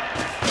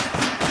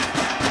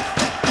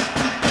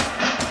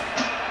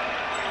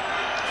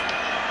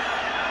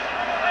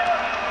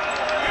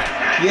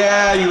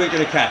 Yeah, you ain't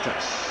gonna catch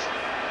us.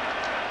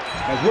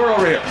 Because we're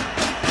over here.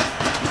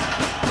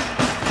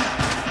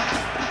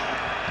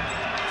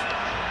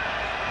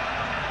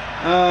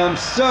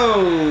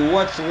 So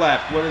what's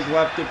left? What is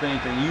left, if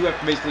anything? You have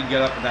to basically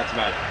get up, and that's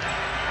about it.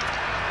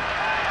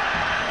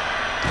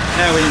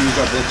 Now we didn't use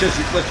our blitz.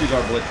 Let's use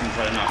our blitz and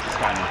try to knock this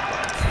guy off.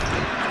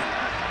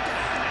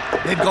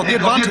 They've got the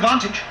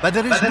advantage, but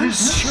there is no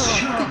sure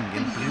thing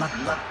in Blood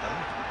Bowl.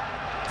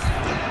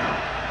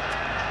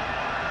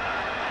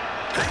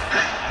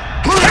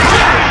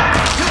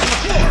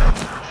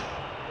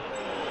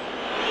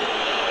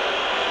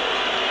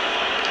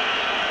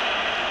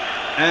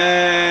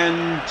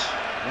 And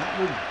that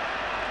will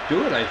do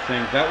it, I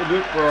think. That will do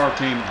it for our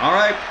team. All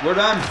right, we're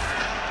done.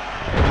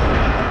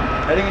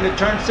 Heading into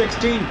turn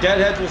 16, Death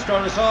Headz will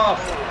start us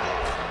off.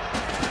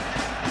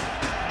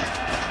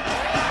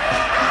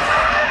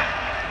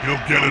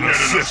 He'll get an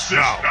assist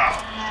now.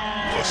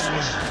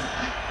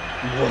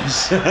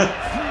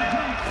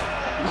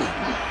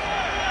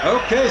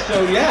 Okay,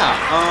 so yeah,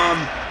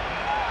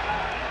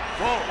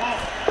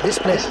 This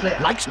player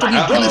likes to be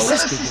well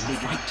assisted in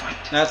the fight.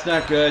 That's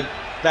not good.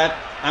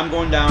 I'm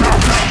going down.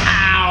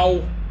 Ow!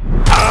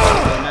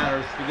 Doesn't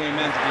matter. The game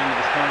ends at the end of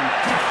this turn.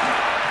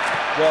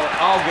 Well,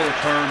 I'll get a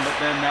turn, but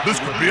then that. This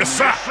could be a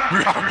sack.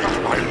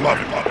 I love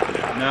it.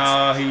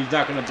 No, he's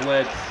not going to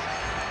blitz.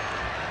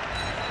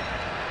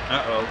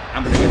 Uh-oh.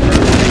 I'm going to get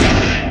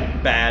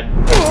hurt. Bad.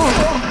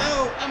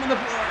 No, I'm on the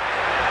floor.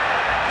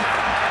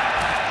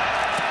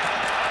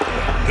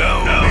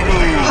 Down.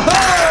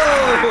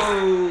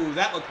 Oh,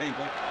 that looked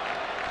painful.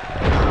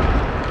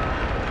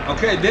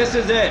 Okay, this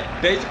is it.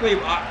 Basically,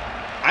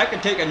 I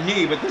could take a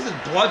knee, but this is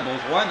Blood Bowl,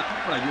 so why not?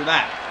 How can I do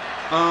that?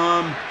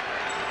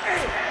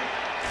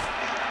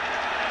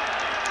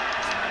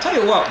 Tell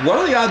you what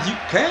are the odds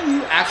can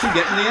you actually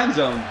get in the end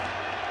zone?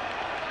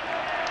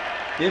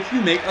 If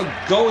you make a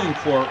going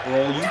for it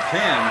roll, you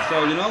can.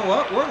 So you know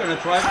what? We're gonna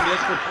try for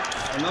this for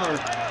another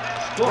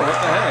score.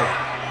 What the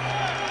heck?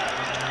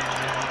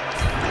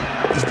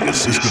 Is the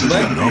assist gonna be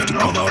enough to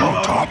come out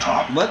on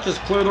top? Let's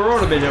just clear the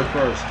road a bit here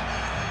first.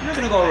 You're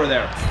gonna go over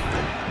there.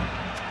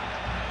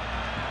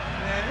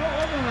 And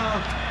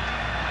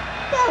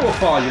that will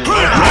fall you. Hit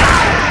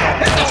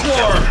the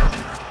floor.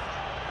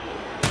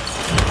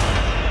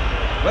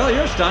 Well,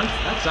 you're stunned.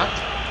 That sucked.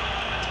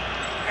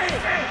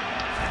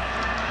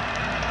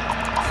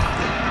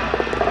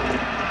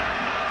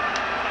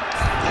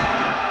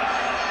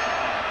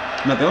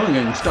 Not the only one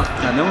getting stuck.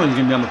 Not the only one's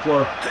gonna be on the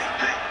floor.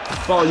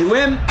 Follow you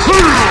in.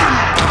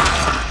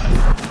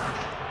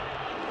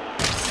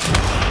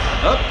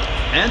 Up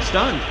and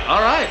stunned.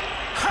 All right.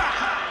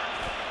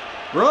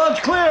 Road's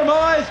clear,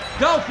 boys.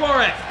 Go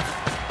for it.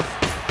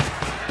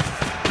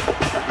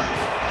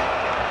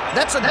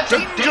 That's a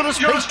dangerous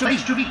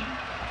place to be.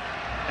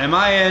 Am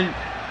I in?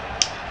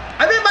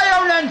 I'm in my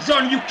own end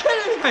zone. Are you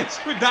kidding me? I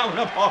screwed that one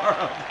up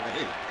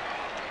horribly.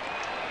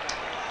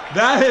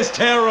 That is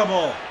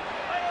terrible.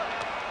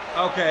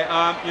 Okay,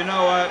 you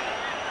know what?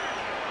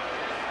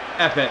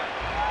 F it.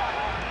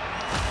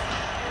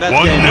 That's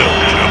 1-0, game. Jim.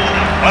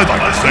 I'd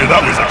like to say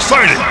that was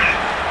exciting,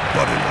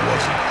 but it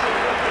wasn't.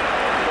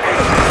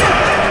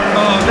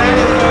 Oh, that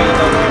is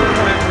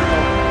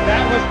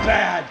that was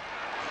bad.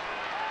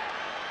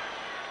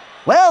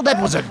 Well, that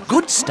was a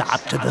good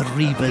start to the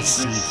Reavers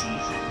season.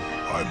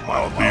 I'm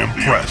mildly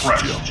impressed,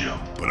 Jim.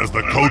 But as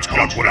the coach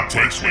got what it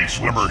takes when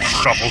Swimmer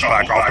shuffles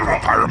back off to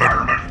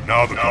retirement,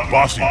 now the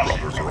Kabasi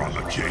brothers are on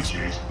the case.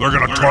 They're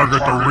gonna target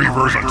the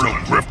Reavers until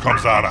Griff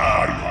comes out of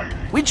hiding.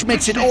 Which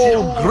makes it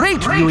all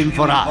great viewing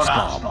for us,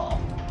 Bob.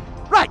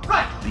 Right,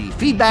 the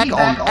feedback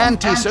on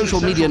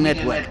anti-social media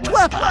network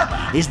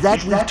Twerper is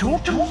that we've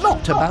talked a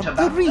lot about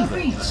the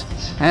Reavers.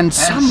 And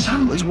some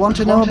viewers want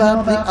to know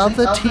about the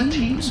other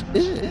teams.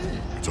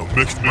 It's a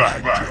mixed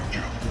bag,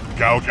 Jim.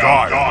 Gout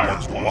Guy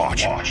is the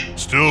ones to watch.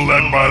 Still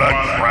led by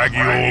that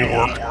craggy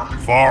old orc,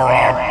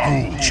 Far-Off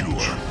Ghoul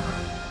Chewer.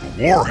 The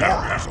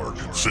Warhammers are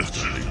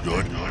consistently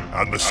good,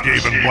 and the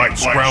Skaven Blight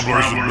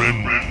Scramblers have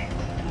been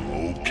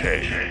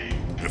okay.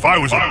 If I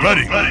was a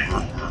betting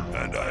leader,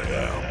 and I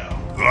am,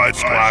 then I'd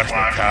splash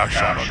the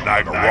cash on the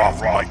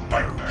Nagaroth Light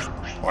Bearers.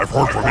 I've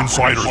heard from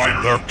insiders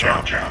in their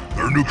camp.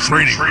 Their new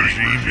training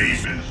regime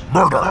is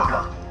murder.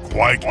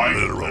 Quite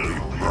literally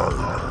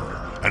murder.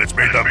 And it's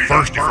made them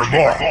thirsty for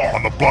more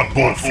on the Blood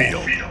Bowl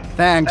field.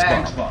 Thanks,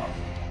 Bob.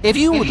 If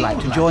you would like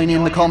to join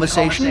in the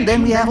conversation,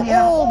 then we have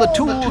all the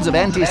tools of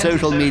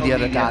anti-social media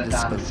at our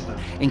disposal,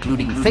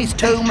 including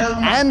Facetome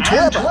and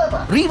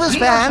Twerper. Reavers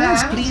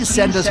fans, please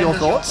send us your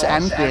thoughts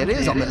and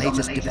theories on the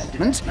latest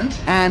developments,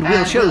 and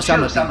we'll show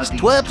some of these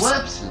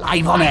twerps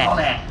live on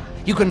air.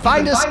 You can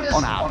find us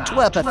on our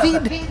Twerper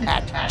feed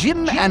at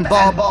Jim and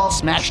Bob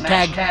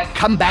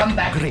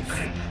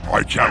 #ComebackGriff.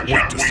 I can't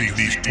wait to see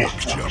these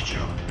twerps, Jim.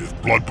 If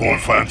Blood Bowl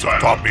fans have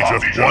taught me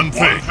just one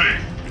thing,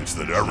 it's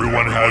that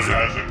everyone has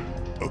an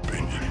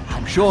opinion.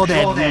 I'm sure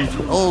their views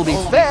will all be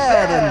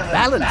fair and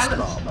balanced,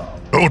 Bob.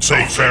 Don't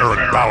say fair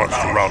and balanced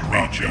around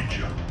me, Jim.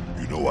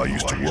 You know I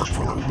used to work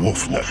for the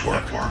Wolf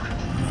Network.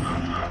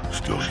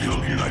 Still gives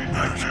me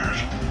nightmares.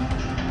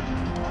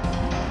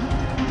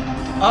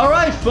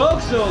 Alright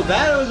folks, so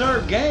that was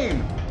our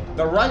game.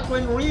 The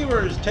Reikland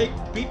Reavers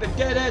beat the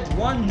Death Headz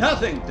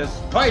 1-0,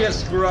 despite a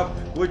screw up,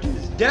 which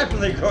is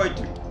definitely going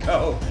to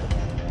go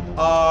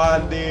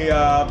on the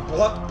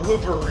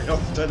blooper reel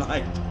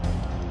tonight.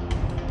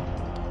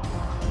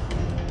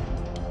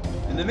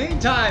 In the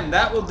meantime,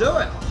 that will do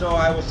it. So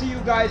I will see you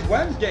guys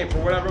Wednesday for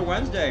whatever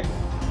Wednesday.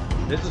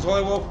 This is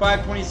Holy Wolf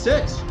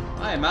 526.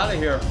 I am out of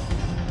here.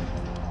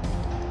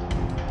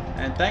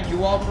 And thank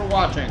you all for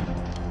watching.